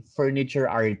furniture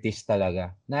artist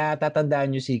talaga.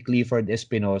 Natatandaan nyo si Clifford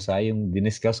Espinosa, yung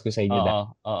diniscuss ko sa inyo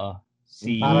Oo.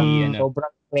 Parang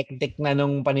sobrang eclectic na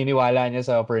nung paniniwala niya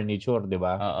sa furniture, di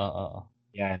ba? Oo.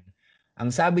 Yan. Ang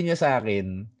sabi niya sa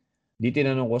akin, di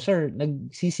tinanong ko, sir,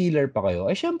 nagsisealer pa kayo?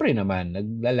 Syempre naman,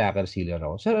 naglalakar sealer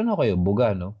ako. Sir, ano kayo?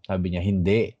 Buga, no? Sabi niya,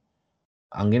 hindi.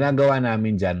 Ang ginagawa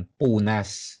namin dyan,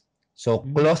 punas. So,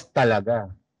 cloth talaga.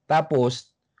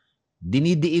 Tapos,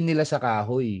 dinidiin nila sa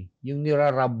kahoy. Yung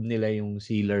nirarub nila yung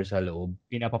sealer sa loob.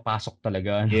 Pinapapasok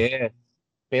talaga. Yes.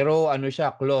 Pero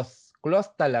siya, cloth.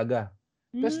 Cloth talaga.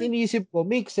 Tapos inisip ko,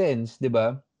 makes sense, di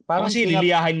ba? Parang kasi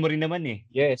liliyahin mo rin naman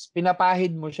Yes,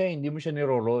 pinapahid mo siya, hindi mo siya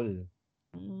niro-roll.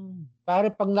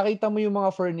 Pare, pag nakita mo yung mga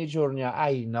furniture niya,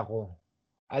 ay, nako.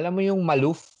 Alam mo yung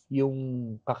maloof, yung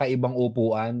kakaibang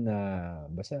upuan na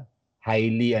basta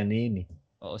highly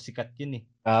Oo, sikat yun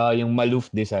yung maloof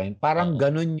design. Parang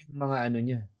ganun yung mga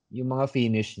niya, yung mga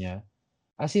finish niya.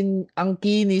 As in, ang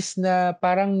kinis na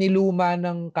parang niluma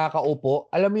ng kakaupo.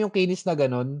 Alam mo yung kinis na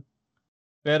ganun?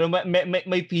 Pero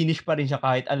may finish pa rin siya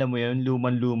kahit alam mo yun,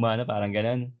 luman-luma na parang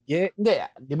ganun. Yeah, hindi.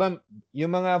 Di ba,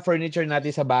 yung mga furniture natin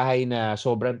sa bahay na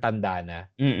sobrang tanda na.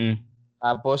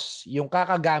 Tapos, yung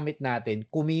kakagamit natin,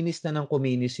 kuminis na ng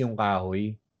kuminis yung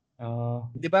kahoy.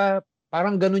 Di ba,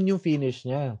 parang ganun yung finish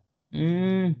niya.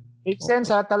 Makes sense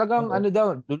talagang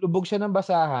lulubog siya ng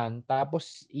basahan,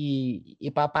 tapos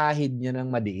ipapahid niya ng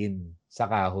madiin sa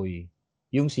kahoy.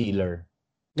 Yung sealer.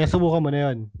 Nasubukan mo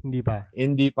na yun? Hindi pa?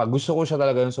 Hindi pa. Gusto ko siya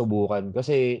talagang subukan.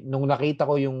 Kasi nung nakita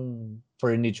ko yung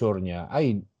furniture niya,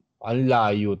 ay, ang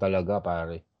layo talaga,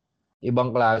 pare.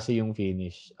 Ibang klase yung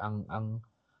finish.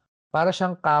 Para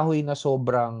siyang kahoy na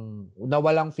sobrang, na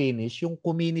walang finish, yung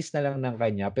kuminis na lang ng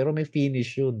kanya, pero may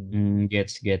finish yun.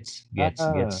 Gets.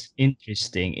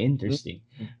 Interesting.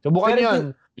 Subukan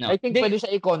yun. I think pwede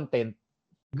siya i-content.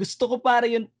 Gusto ko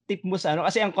para yung tip mo sa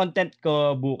kasi ang content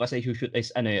ko bukas ay shoot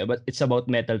is but it's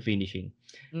about metal finishing.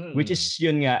 Which is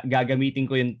yun nga, gagamitin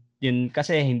ko yun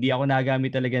kasi hindi ako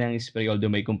nagamit talaga ng spray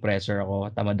although may compressor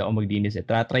ako, tamad ako magdinis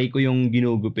Try ko yung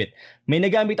ginugupit. May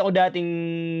nagamit ako dating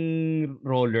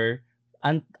roller,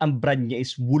 ang brand niya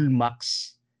is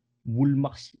Woolmax,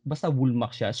 basta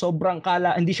Woolmax siya. Sobrang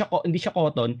hindi siya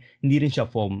cotton, hindi rin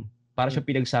siya foam. Para siya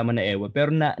pinagsama na ewan.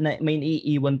 Pero may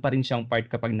naiiwan pa rin siyang part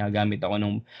kapag nagamit ako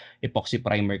ng epoxy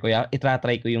primer. Kaya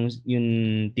itratry ko yung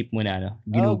tip mo na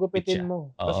ginugupit gupitin siya.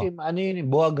 mo. Kasi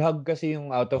buhaghag kasi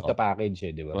yung out of the package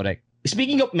di ba? Correct.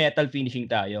 Speaking of metal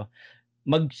finishing tayo,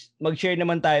 mag-share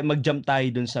naman tayo, mag-jump tayo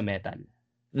dun sa metal.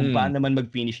 Kung paano naman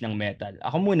mag-finish ng metal.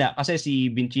 Ako muna kasi si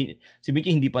Vinci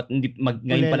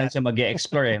ngayon pa lang siya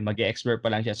mag-explore pa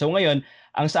lang siya. So ngayon,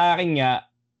 ang sa akin nga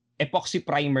epoxy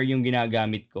primer yung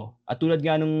ginagamit ko. At tulad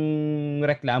nga nung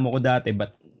reklamo ko dati,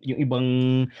 but yung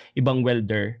ibang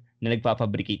welder na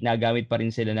nagpapabricate, nagamit pa rin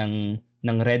sila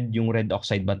ng red, yung red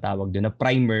oxide ba tawag doon, na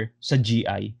primer sa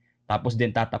GI. Tapos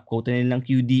din tatap coatin nila ng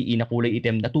QDE na kulay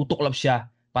itim, natutuklap siya.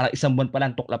 Para isang buwan pa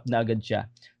lang, tuklap na agad siya.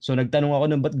 So nagtanong ako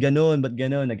ba't ganun?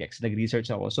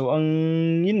 Nag-research ako. So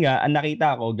yun nga, ang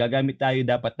nakita ko, gagamit tayo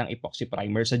dapat ng epoxy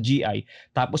primer sa GI.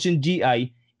 Tapos yung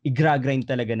GI, i-grind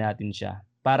talaga natin siya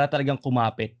para talagang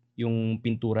kumapit yung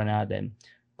pintura natin.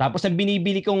 Tapos ang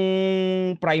binibili kong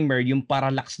primer, yung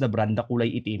Parallax na brand na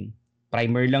kulay itim.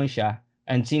 Primer lang siya.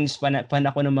 And since fan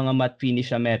ako ng mga matte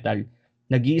finish na metal,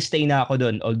 nag-i-stay na ako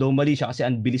doon. Although mali siya kasi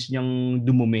ang bilis niyang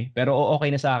dumumi. Pero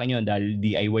okay na sa akin yun dahil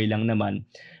DIY lang naman.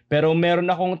 Pero meron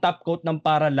akong top coat ng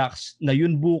Parallax na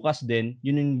yun bukas din.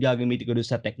 Yun yung gagamitin ko doon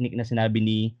sa technique na sinabi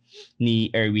ni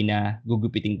Erwin na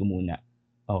gugupitin ko muna.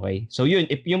 Okay? So yun,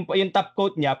 if yung top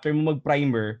coat niya, after mo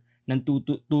mag-primer ng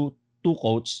two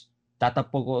coats,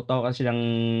 tatapos ko kasi ng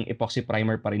epoxy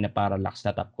primer pa rin na Parallax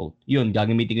na top coat. Yun,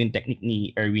 gagamitin ko yung technique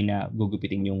ni Erwin na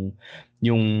gugupitin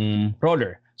yung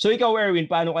roller. So ikaw, Erwin,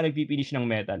 paano ka nagpipinish ng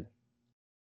metal?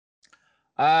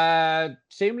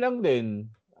 Same lang din.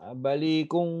 Bali,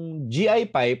 kung GI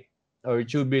pipe or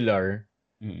tubular,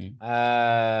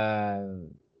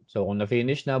 so kung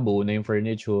na-finish na, buo na yung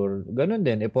furniture, ganun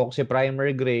din, epoxy primer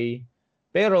gray.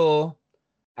 Pero,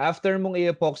 after mong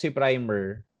i-epoxy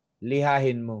primer,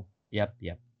 lihahin mo. Yep.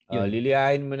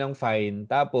 Lilihahin mo ng fine.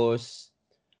 Tapos,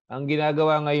 ang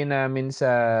ginagawa ngayon namin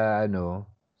sa,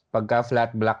 pagka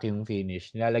flat black yung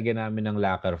finish, nilalagyan namin ng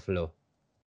lacquer flow.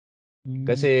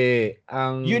 Kasi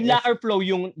yung lacquer flow,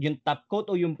 yung top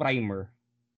coat o yung primer?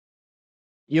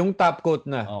 Yung top coat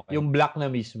na, okay. Yung black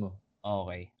na mismo.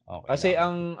 Okay. Kasi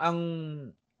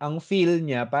ang feel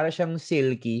niya para siyang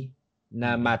silky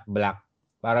na matte black.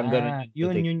 Parang ganun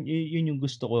yun yung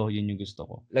gusto ko,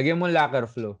 Lagyan mo lacquer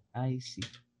flow. I see.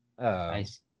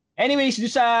 Anyways,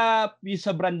 sa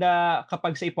brand na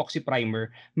kapag sa epoxy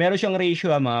primer, meron siyang ratio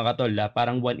mga katol,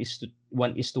 parang 1:1:3.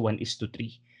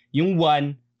 Yung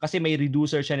 1 kasi may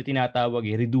reducer siya na tinatawag,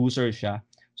 reducer siya.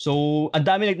 So, ang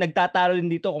dami nagtatalo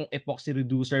din dito kung epoxy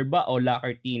reducer ba o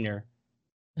lacquer thinner.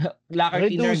 Lacquer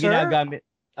thinner ginagamit.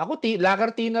 Ako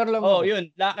lacquer thinner lang ako. Yun,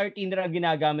 lacquer thinner ang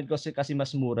ginagamit ko kasi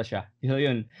mas mura siya.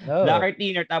 Yun. Lacquer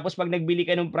thinner, tapos pag nagbili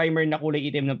ka ng primer na kulay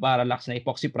itim ng Parallax na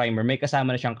epoxy primer, may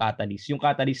kasama na siyang catalyst. Yung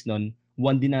catalyst nun,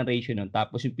 1 din ang ratio nun.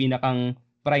 Tapos yung pinakang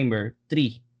primer,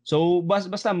 3. So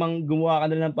basta gumawa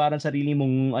ka na lang parang sarili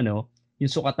mong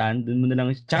yung sukatan, doon mo na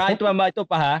lang. Tsaka ito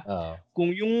pa ha.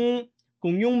 Kung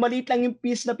yung maliit lang yung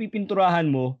piece na pipinturahan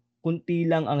mo, kunti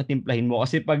lang ang timplahin mo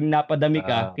kasi pag napadami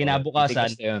ka,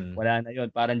 kinabukasan, wala na yon,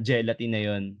 parang gelatin na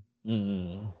yon.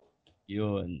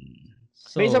 Yun.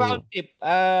 So, may isa pa akong tip.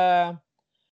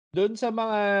 Doon sa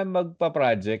mga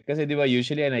magpa-project, kasi di ba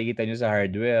usually nakikita nyo sa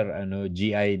hardware,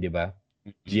 GI, di ba?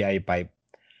 GI pipe.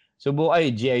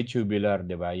 GI tubular,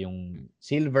 di ba? Yung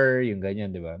silver, yung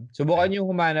ganyan, di ba? Subukan nyo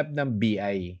humanap ng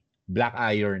BI, black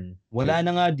iron. Wala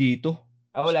na nga dito.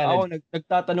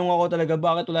 Nagtatanong ako talaga,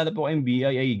 bakit wala na po kayong BI?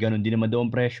 Ay, ganun din naman daw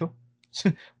ang presyo.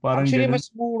 Parang actually, ganun.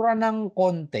 Mas mura ng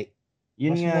konti.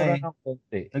 Yun mas nga mura ng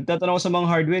konti. Nagtatanong ako sa mga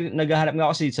hardware, naghahanap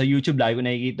nga kasi sa YouTube, lagi ko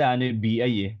nakikita yung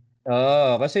BI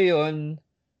kasi yun,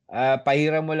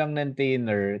 pahiram mo lang ng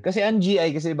thinner. Kasi ang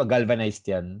GI, kasi iba galvanized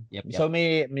yan. Yep. So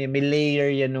may layer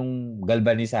yan nung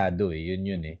galvanisado Yun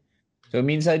So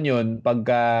minsan yun,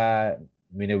 pagka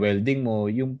mini-welding mo,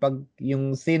 yung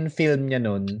thin film niya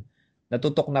nun,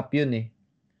 natutuknap yun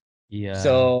Yeah.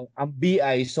 So, ang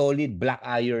BI, solid black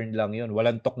iron lang yun.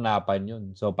 Walang tuknapan yun.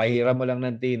 So, pahiram mo lang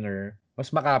ng thinner,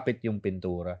 mas makapit yung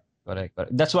pintura.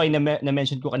 Correct. That's why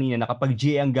na-mention ko kanina na kapag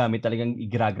GA ang gamit, talagang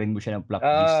i-grind mo siya ng flap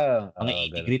disc. Mga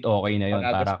 80 grit, okay na yun.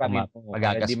 Para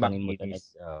pagagaspangin mo talaga.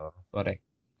 Correct.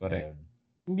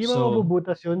 Hindi ba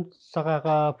mabubutas yun sa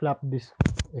kaka-flap disc?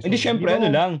 Hindi, syempre,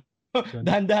 lang.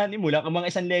 Dahan-dahanin mo lang. Ang mga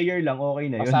isang layer lang, okay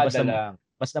na yun.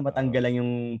 Basta matanggal lang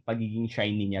yung pagiging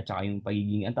shiny niya tsaka yung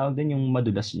pagiging, ang tawag din yung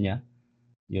madulas niya.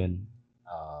 Yun.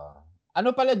 Ano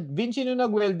pala, Vinci, nung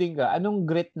nag-welding ka, anong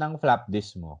grit ng flap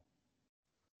disc mo?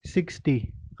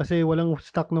 60. Kasi walang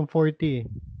stock ng 40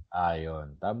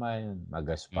 Yun. Tama yun.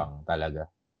 Magaspang talaga.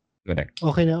 Correct.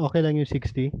 Okay lang yung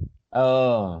 60?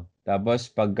 Tapos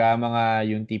pagka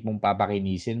mga yung tipong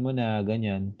papakinisin mo na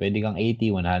ganyan, pwede kang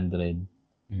 80, 100.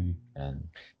 Yan.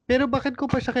 Pero bakit ko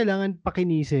pa siya kailangan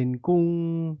pakinisin kung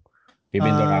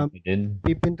pipinturahan mo din?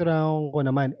 Pipinturahan ko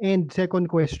naman. And second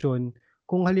question,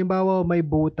 kung halimbawa may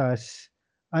butas,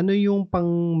 ano yung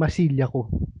pang masilya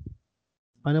ko?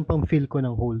 Anong pang fill ko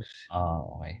ng holes?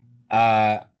 Okay.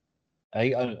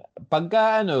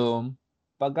 Pagka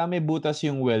pagka may butas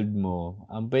yung weld mo,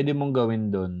 ang pwede mong gawin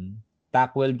doon,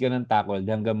 tack weld ka ng tack weld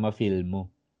hanggang ma-fill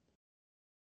mo.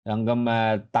 Hanggang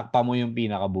matakpa mo yung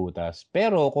pinakabutas.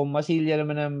 Pero kung masilya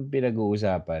naman ang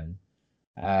pinag-uusapan,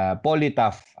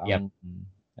 polytough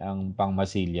ang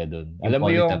pangmasilya doon. Yung Alam mo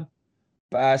polytough. yung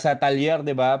sa talyer,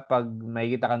 'di ba? Pag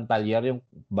makikita kang talyer, yung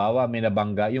bawa may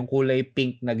nabangga, yung kulay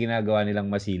pink na ginagawa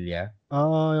nilang masilya.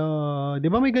 'Di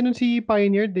ba may ganun si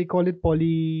Pioneer? They call it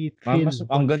polyfill.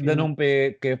 Ang ganda nung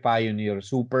kay Pioneer.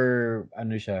 Super,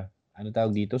 ano siya? Ano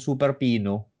tawag dito? Super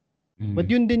Pino. But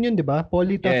yun din yun, 'di ba?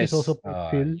 Polytough is also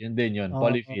polyfill. Yun din yun.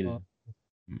 Polyfill.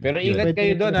 Pero Yun. ingat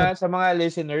kayo doon Pwede- sa mga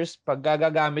listeners, pag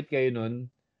gagamit kayo nun,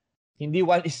 hindi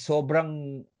one is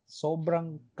sobrang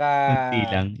Kunti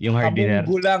lang. Yung hardener.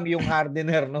 kabunggo lang yung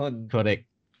hardener nun. Correct.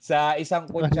 Sa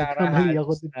isang kutsara Nagkamali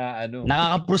ako halos na ano.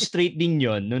 Nakaka-frustrate din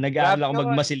yun. Nung nag-aaral ako Grabe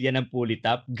naman. magmasilya ng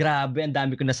polytop, grabe, ang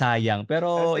dami ko nasayang.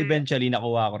 Pero Kasi- eventually,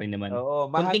 nakuha ko rin naman. Oo,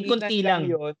 Kunting-kunti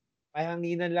lang. yun.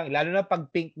 Mahanginan lang. Lalo na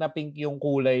pag pink na pink yung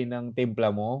kulay ng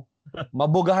timpla mo.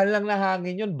 Mabugahan lang na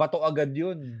hangin yun. Bato agad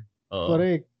yun. Oo.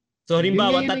 Correct. So,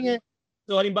 halimbawa, Yun nga.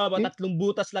 tatlong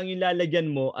butas lang yung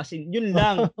lalagyan mo. As in, yun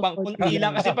lang. Kunti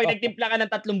lang. Kasi pag nagtimpla ka ng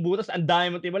tatlong butas, ang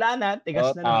dami mo. Wala na.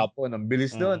 Tigas na lang. Tapon. Ang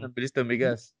bilis doon. Ang bilis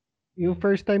tumigas. Yung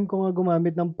first time ko nga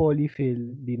gumamit ng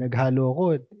polyfill, di naghalo ako.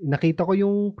 Nakita ko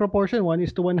yung proportion,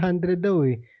 1:100 daw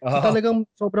eh. So talagang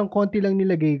sobrang konti lang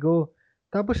nilagay ko.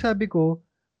 Tapos sabi ko,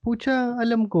 pucha,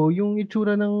 alam ko, yung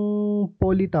itsura ng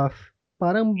polytough,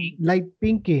 parang light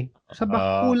pink eh. Sa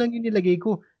kulang yung nilagay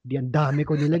ko. Di ang dami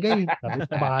ko nilagay. Sabi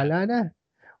ko, bahala na.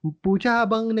 Pucha,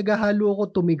 habang naghahalo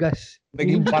ako, tumigas.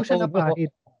 Naging Hindi ko siya bato mo.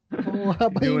 napahit.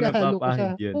 Habang Hindi mo hinahalo ko siya.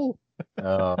 napapahid yun.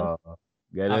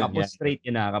 Ganun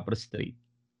yan. Nakaka-frustrate.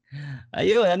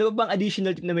 Ayun, ano ba bang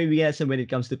additional tip na may bigyan sa when it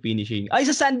comes to finishing? Ay,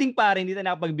 sa sanding pa rin, dito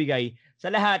nakapagbigay. Sa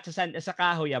lahat, sa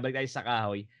kahoy, balik tayo sa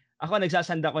kahoy. Ako,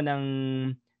 nagsasand ako ng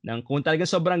kung talagang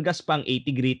sobrang gaspang,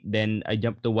 80 grit, then I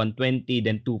jump to 120,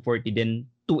 then 240, then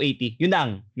 280. Yun lang.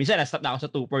 Minsan, na-stop na ako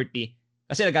sa 240.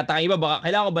 Kasi nagkataka iba, baka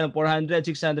kailangan ko ba ng 400,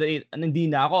 600, 800? Hindi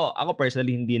na ako. Ako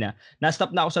personally, hindi na.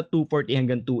 Na-stop na ako sa 240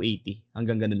 hanggang 280.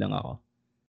 Hanggang ganun lang ako.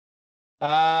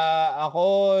 Ako,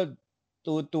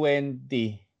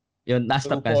 220. Yun,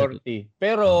 na-stop ka sa 240.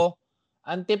 Pero,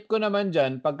 ang tip ko naman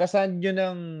dyan, pagkasand nyo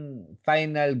ng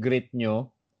final grit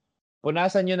nyo,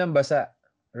 punasan nyo ng basa.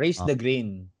 Raise the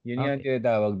grain. Yun yung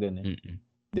tinatawag dun.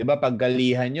 Diba,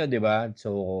 pagkalihan nyo, diba?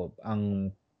 So,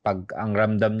 ang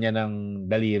ramdam niya ng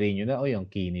daliri nyo na,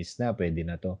 yung kinis na, pwede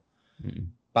na to.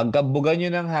 Pagkabugan nyo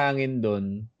ng hangin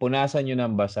dun, punasan nyo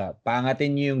ng basa.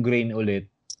 Pangatin nyo yung grain ulit,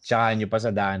 tsaka nyo pa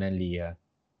sa daan ng liha.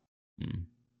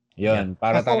 Yun,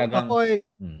 para talagang...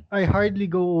 I hardly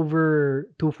go over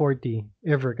 240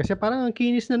 ever. Kasi parang ang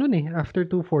kinis na nun eh, after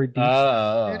 240.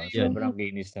 Sobrang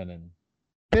kinis na nun.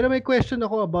 Pero may question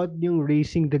ako about yung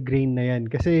raising the grain na yan.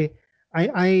 Kasi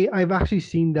I've actually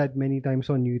seen that many times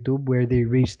on YouTube where they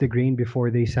raise the grain before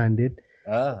they sand it.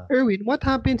 Erwin, what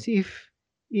happens if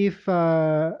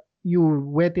you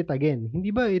wet it again?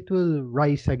 Hindi ba it will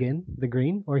rise again, the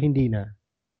grain? Or hindi na?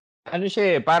 Ano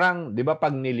siya parang, di ba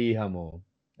pag niliha mo,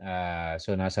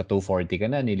 so nasa 240 ka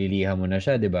na, nililiha mo na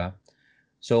siya, di ba?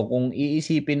 So kung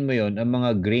iisipin mo yon, ang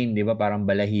mga grain, di ba, parang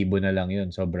balahibo na lang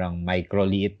yun. Sobrang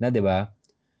microliit na, di ba?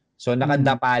 So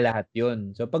nakadapa lahat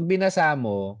yun. So pag binasa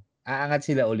mo, aangat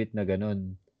sila ulit na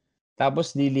ganun.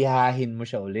 Tapos lilihahin mo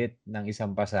siya ulit ng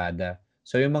isang pasada.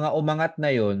 So yung mga umangat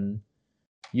na yun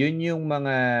yung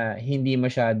mga hindi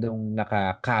masyadong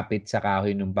nakakapit sa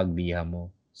kahoy nung pagliha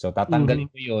mo. So tatanggalin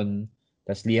mo yun,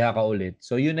 tapos liha ka ulit.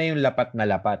 So yun na yung lapat na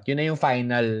lapat. Yun na yung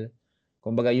final,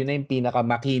 kumbaga yun na yung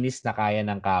pinakamakinis na kaya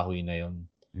ng kahoy na yun.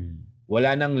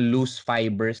 Wala nang loose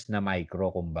fibers na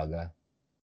micro, kumbaga.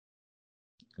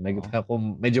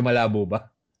 Medyo malabo ba?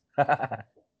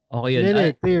 Okay yun.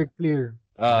 Clear.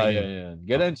 Yun.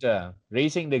 Ganun siya.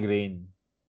 Raising the grain.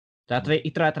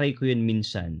 Itratry ko yun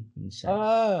minsan.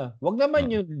 Wag naman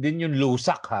yun din yung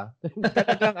lusak, ha?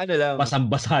 Talagang ano lang.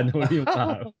 Basang-basa naman yung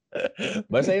kahoy.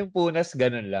 Basta yung punas,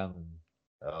 ganun lang.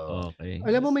 Okay.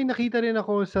 Alam mo, may nakita rin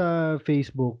ako sa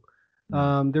Facebook.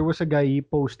 There was a guy, he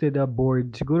posted a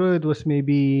board. Siguro it was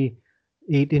maybe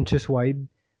 8 inches wide.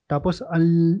 Tapos,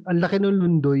 ang laki ng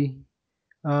lundoy.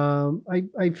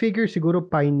 I figure siguro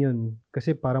pine yun.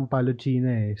 Kasi parang palo china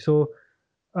eh. So,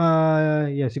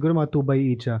 siguro mga 2 by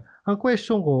each. Ang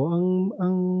question ko,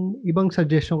 ang ibang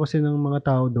suggestion kasi ng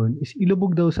mga tao doon is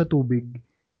ilubog daw sa tubig.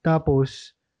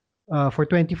 Tapos, for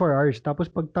 24 hours. Tapos,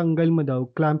 pagtanggal mo daw,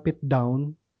 clamp it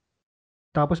down.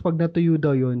 Tapos, pag natuyo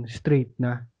daw yun, straight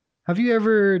na. Have you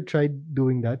ever tried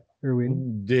doing that,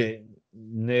 Erwin? Hindi.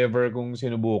 Never kong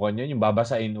sinubukan yun. Yung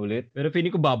babasain ulit. Pero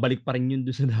feeling ko babalik pa rin yun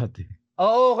doon sa dati.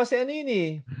 Oo, kasi ano yun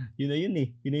eh. Yun na yun eh.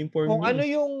 Yun na yung form niya eh.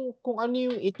 Kung ano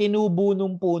yung itinubo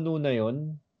ng puno na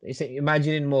yun,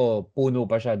 imagine mo, puno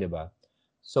pa siya, di ba?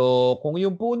 So, kung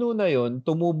yung puno na yun,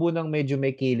 tumubo ng medyo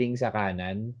may kiling sa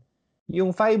kanan, yung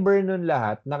fiber nun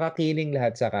lahat, nakakiling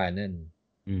lahat sa kanan.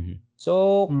 Mhm.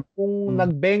 So, Mm. kung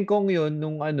nagbengkong yun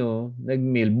nung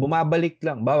nagmill, bumabalik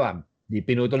lang. Bawa, di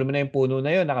pinutol mo na yung puno na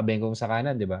yun, nakabengkong sa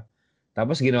kanan, di ba?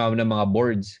 Tapos ginawa mo ng mga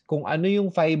boards. Kung ano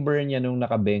yung fiber niya nung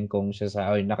nakabengkong siya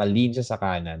or nakalean siya sa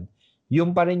kanan,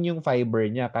 yung pa rin yung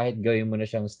fiber niya kahit gawin mo na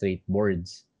siyang straight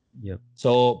boards. Yep.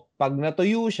 So, pag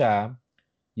natuyo siya,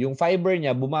 yung fiber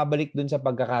niya bumabalik dun sa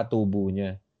pagkakatubo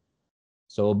niya.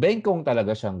 So, bengkong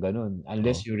talaga siyang ganun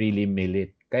unless you really mill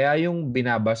it. Kaya yung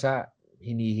binabasa,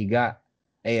 hinihiga.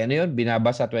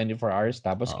 Binabasa 24 hours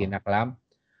tapos kinaklamp.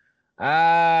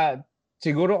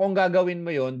 Siguro kung gagawin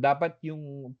mo yon, dapat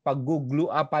yung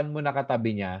pag-glue upan mo na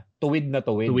katabi niya, tuwid na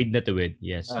tuwid. Tuwid na tuwid.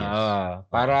 Yes, yes.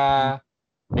 Para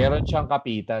meron siyang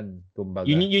kapitan, kumbaga.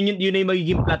 Yun na yung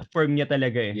magiging platform niya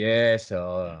talaga eh. Yes,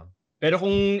 Pero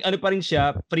kung ano pa rin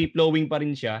siya, free-flowing pa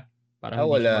rin siya, parang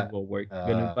hindi siya wala. mag-work.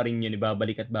 Ganun pa rin yun,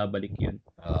 ibabalik at babalik yun.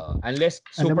 Unless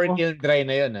super kiln dry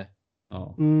na yun.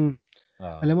 Oo.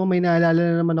 Alam mo, may naalala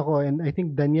na naman ako, and I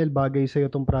think Daniel, bagay sa'yo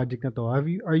tong project na to.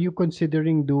 Are you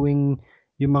considering doing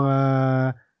yung mga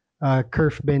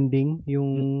kerf bending,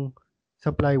 yung sa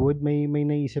plywood? May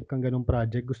naisip kang ganung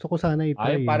project? Gusto ko sana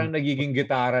i-try. Parang nagiging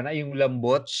gitara na, yung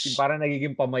lambot, parang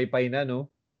nagiging pamaypay na, no?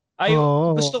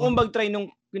 Gusto kong mag-try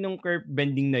nung curve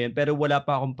bending na yun, pero wala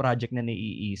pa akong project na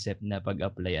naiisip na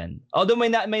pag-applyan. Although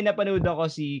may napanood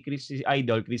ako si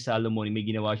Idol, Chris Salomon, may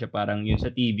ginawa siya parang yun sa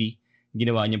TV.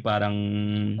 Ginawa niya parang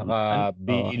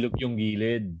naka-bilog yung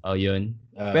gilid. Yun.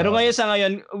 Pero sa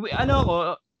ngayon,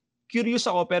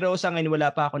 curious ako, pero sa ngayon wala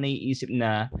pa ako naiisip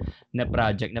na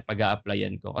project na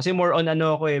pag-a-applyan ko. Kasi more on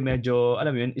medyo,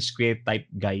 alam mo yun, square type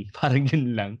guy. Parang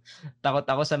yun lang. Takot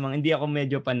ako sa hindi ako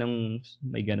medyo pa ng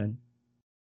may ganun.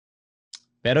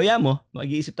 Pero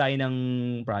mag-iisip tayo ng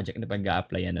project na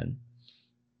pag-a-applyan nun.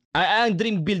 Ang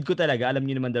dream build ko talaga, alam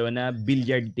niyo naman daw na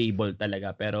billiard table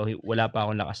talaga, pero wala pa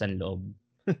akong lakas ng loob.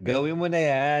 Gawin mo na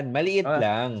yan. Maliit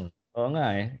lang. Oo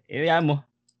nga eh.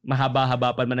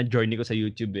 Mahaba-haba pa naman ang journey ko sa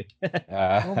YouTube eh.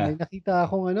 May nakita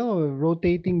akong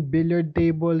rotating billiard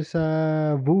table sa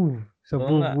VOOV. Sa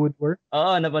VOOV Woodwork.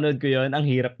 Oo, napanood ko yun. Ang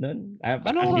hirap nun.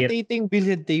 Paano rotating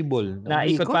billiard table?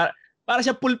 Naikot para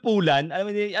siya pulpulan.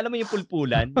 Alam mo yung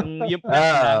pulpulan? yung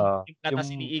plat yung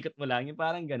plat iniikot mo lang. Yung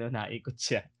parang gano'n, naikot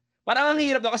siya. Parang ang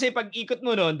hirap kasi pag ikot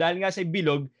mo nun, dahil nga sa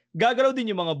bilog, gagalaw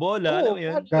din yung mga bola. Alam mo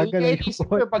yun? Gagalaw yung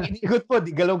bola. Pag inikot mo,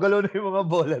 galaw-galaw na yung mga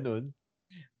bola nun.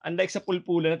 Unlike sa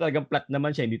pulpulan na talagang flat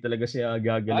naman siya, hindi talaga siya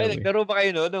gagalaw. Naglaro ba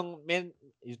kayo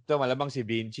ito malamang si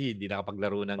Vinci, hindi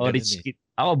nakapaglaro ng ganun eh.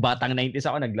 Ako, batang 90s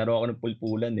ako, naglaro ako ng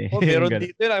pulpulan eh. Pero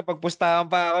dito, nakapagpustahan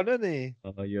pa ako nun eh.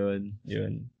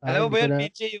 Yun. Alam mo ba yun,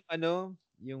 Vinci,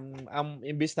 yung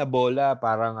imbis na bola,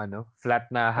 parang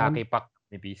flat na hockey puck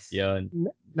ni Peace. Yun.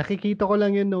 Nakikita ko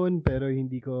lang yun noon, pero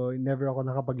never ako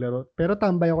nakapaglaro. Pero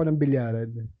tambay ako ng bilyaran.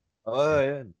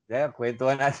 Yun.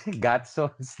 Kwentuhan natin,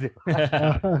 Gatsons.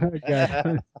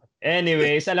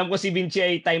 Anyways, alam ko si Vinci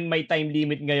ay may time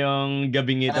limit ngayong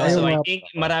gabing ito. So I think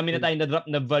marami na tayong na-drop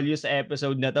na value sa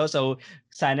episode na to. So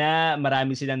sana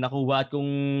marami silang nakuha. At kung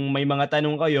may mga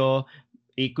tanong kayo,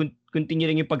 continue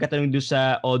rin yung pagkatanong doon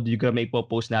sa audiogram na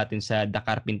ipopost natin sa The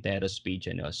Karpinteros page.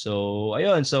 So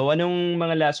ayun. So anong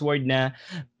mga last word na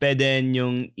pwede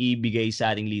nyong ibigay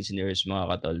sa ating listeners,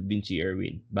 mga katol? Vinci,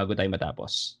 Erwin, bago tayo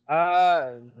matapos.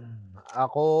 Alam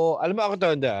mo ako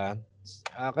to,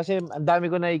 kasi ang dami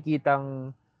ko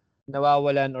nakikitang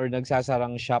nawawalan or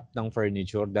nagsasarang shop ng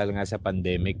furniture dahil nga sa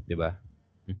pandemic, di ba?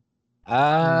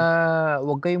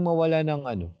 Huwag kayong mawala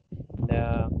ng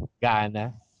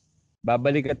gana.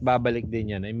 Babalik at babalik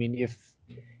din yan. I mean,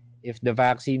 if the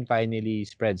vaccine finally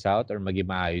spreads out or maging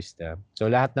maayos na, so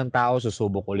lahat ng tao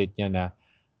susubok ulit niya na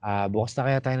bukas na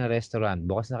kaya tayo ng restaurant,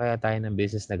 bukas na kaya tayo ng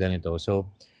business na ganito. So,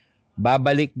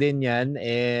 babalik din yan,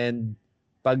 and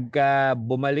pagka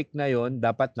bumalik na yon,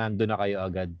 dapat nandun na kayo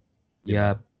agad.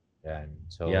 Diba? Yan.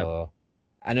 So,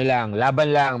 laban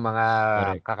lang mga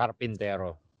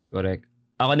kakarpintero. Correct.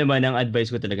 Ako naman, ang advice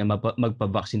ko talaga,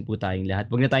 magpa-vaccine po tayong lahat.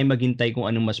 Huwag na tayong maghintay kung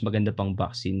anong mas maganda pang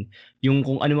vaccine. Yung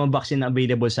kung ano mang vaccine na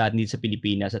available sa atin dito sa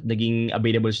Pilipinas at naging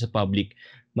available sa public,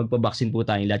 magpa-vaccine po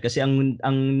tayong lahat. Kasi ang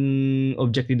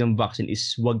objective ng vaccine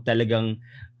is huwag talagang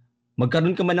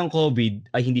magkaroon ka man ng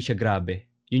COVID ay hindi siya grabe.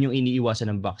 Yun yung iniiwasan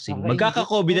ng vaccine.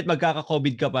 Magkaka-COVID at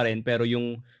magkaka-COVID ka pa rin, pero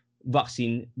yung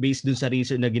vaccine, based dun sa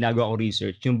research na ginagawa ko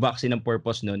research, yung vaccine ang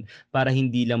purpose nun para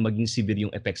hindi lang maging severe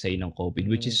yung effect sa'yo ng COVID,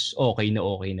 which is okay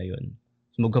na yun.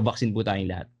 So magka-vaccine po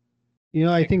tayong lahat.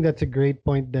 I think that's a great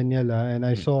point, Daniela. And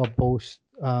I saw a post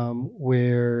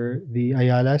where the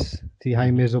Ayalas, si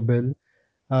Jaime Zobel,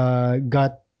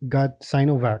 got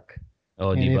Sinovac.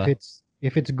 Oh, And di ba?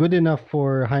 if it's good enough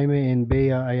for Jaime and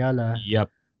Bea Ayala, Yep.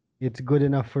 it's good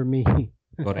enough for me.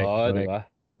 Correct, Oo, di correct.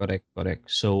 ba? Correct.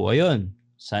 So, ayun.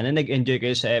 Sana nag-enjoy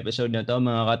kayo sa episode na to,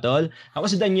 mga katol. Ako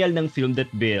si Daniel ng Film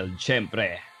That Build,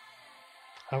 syempre.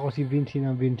 Ako si Vinci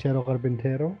ng Vincero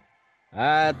Karpintero.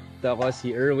 At ako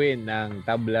si Erwin ng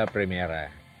Tabla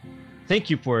Primera. Thank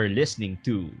you for listening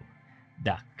to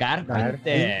The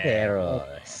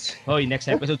Karpinteros. Hoy, next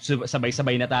episode,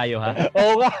 sabay-sabay na tayo, ha?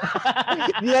 Oo nga.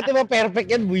 Hindi natin ma-perfect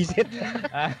yan, buisit.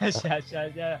 Siya.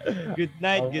 Good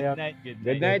night, Okay. good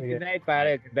night. Good night,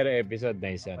 pare. Ganda ng episode.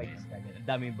 Nice one. Ang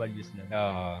daming values na.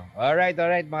 Oo. Alright,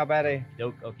 mga pare.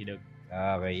 Okey-doke.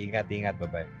 Okay, ingat.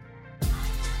 Bye-bye.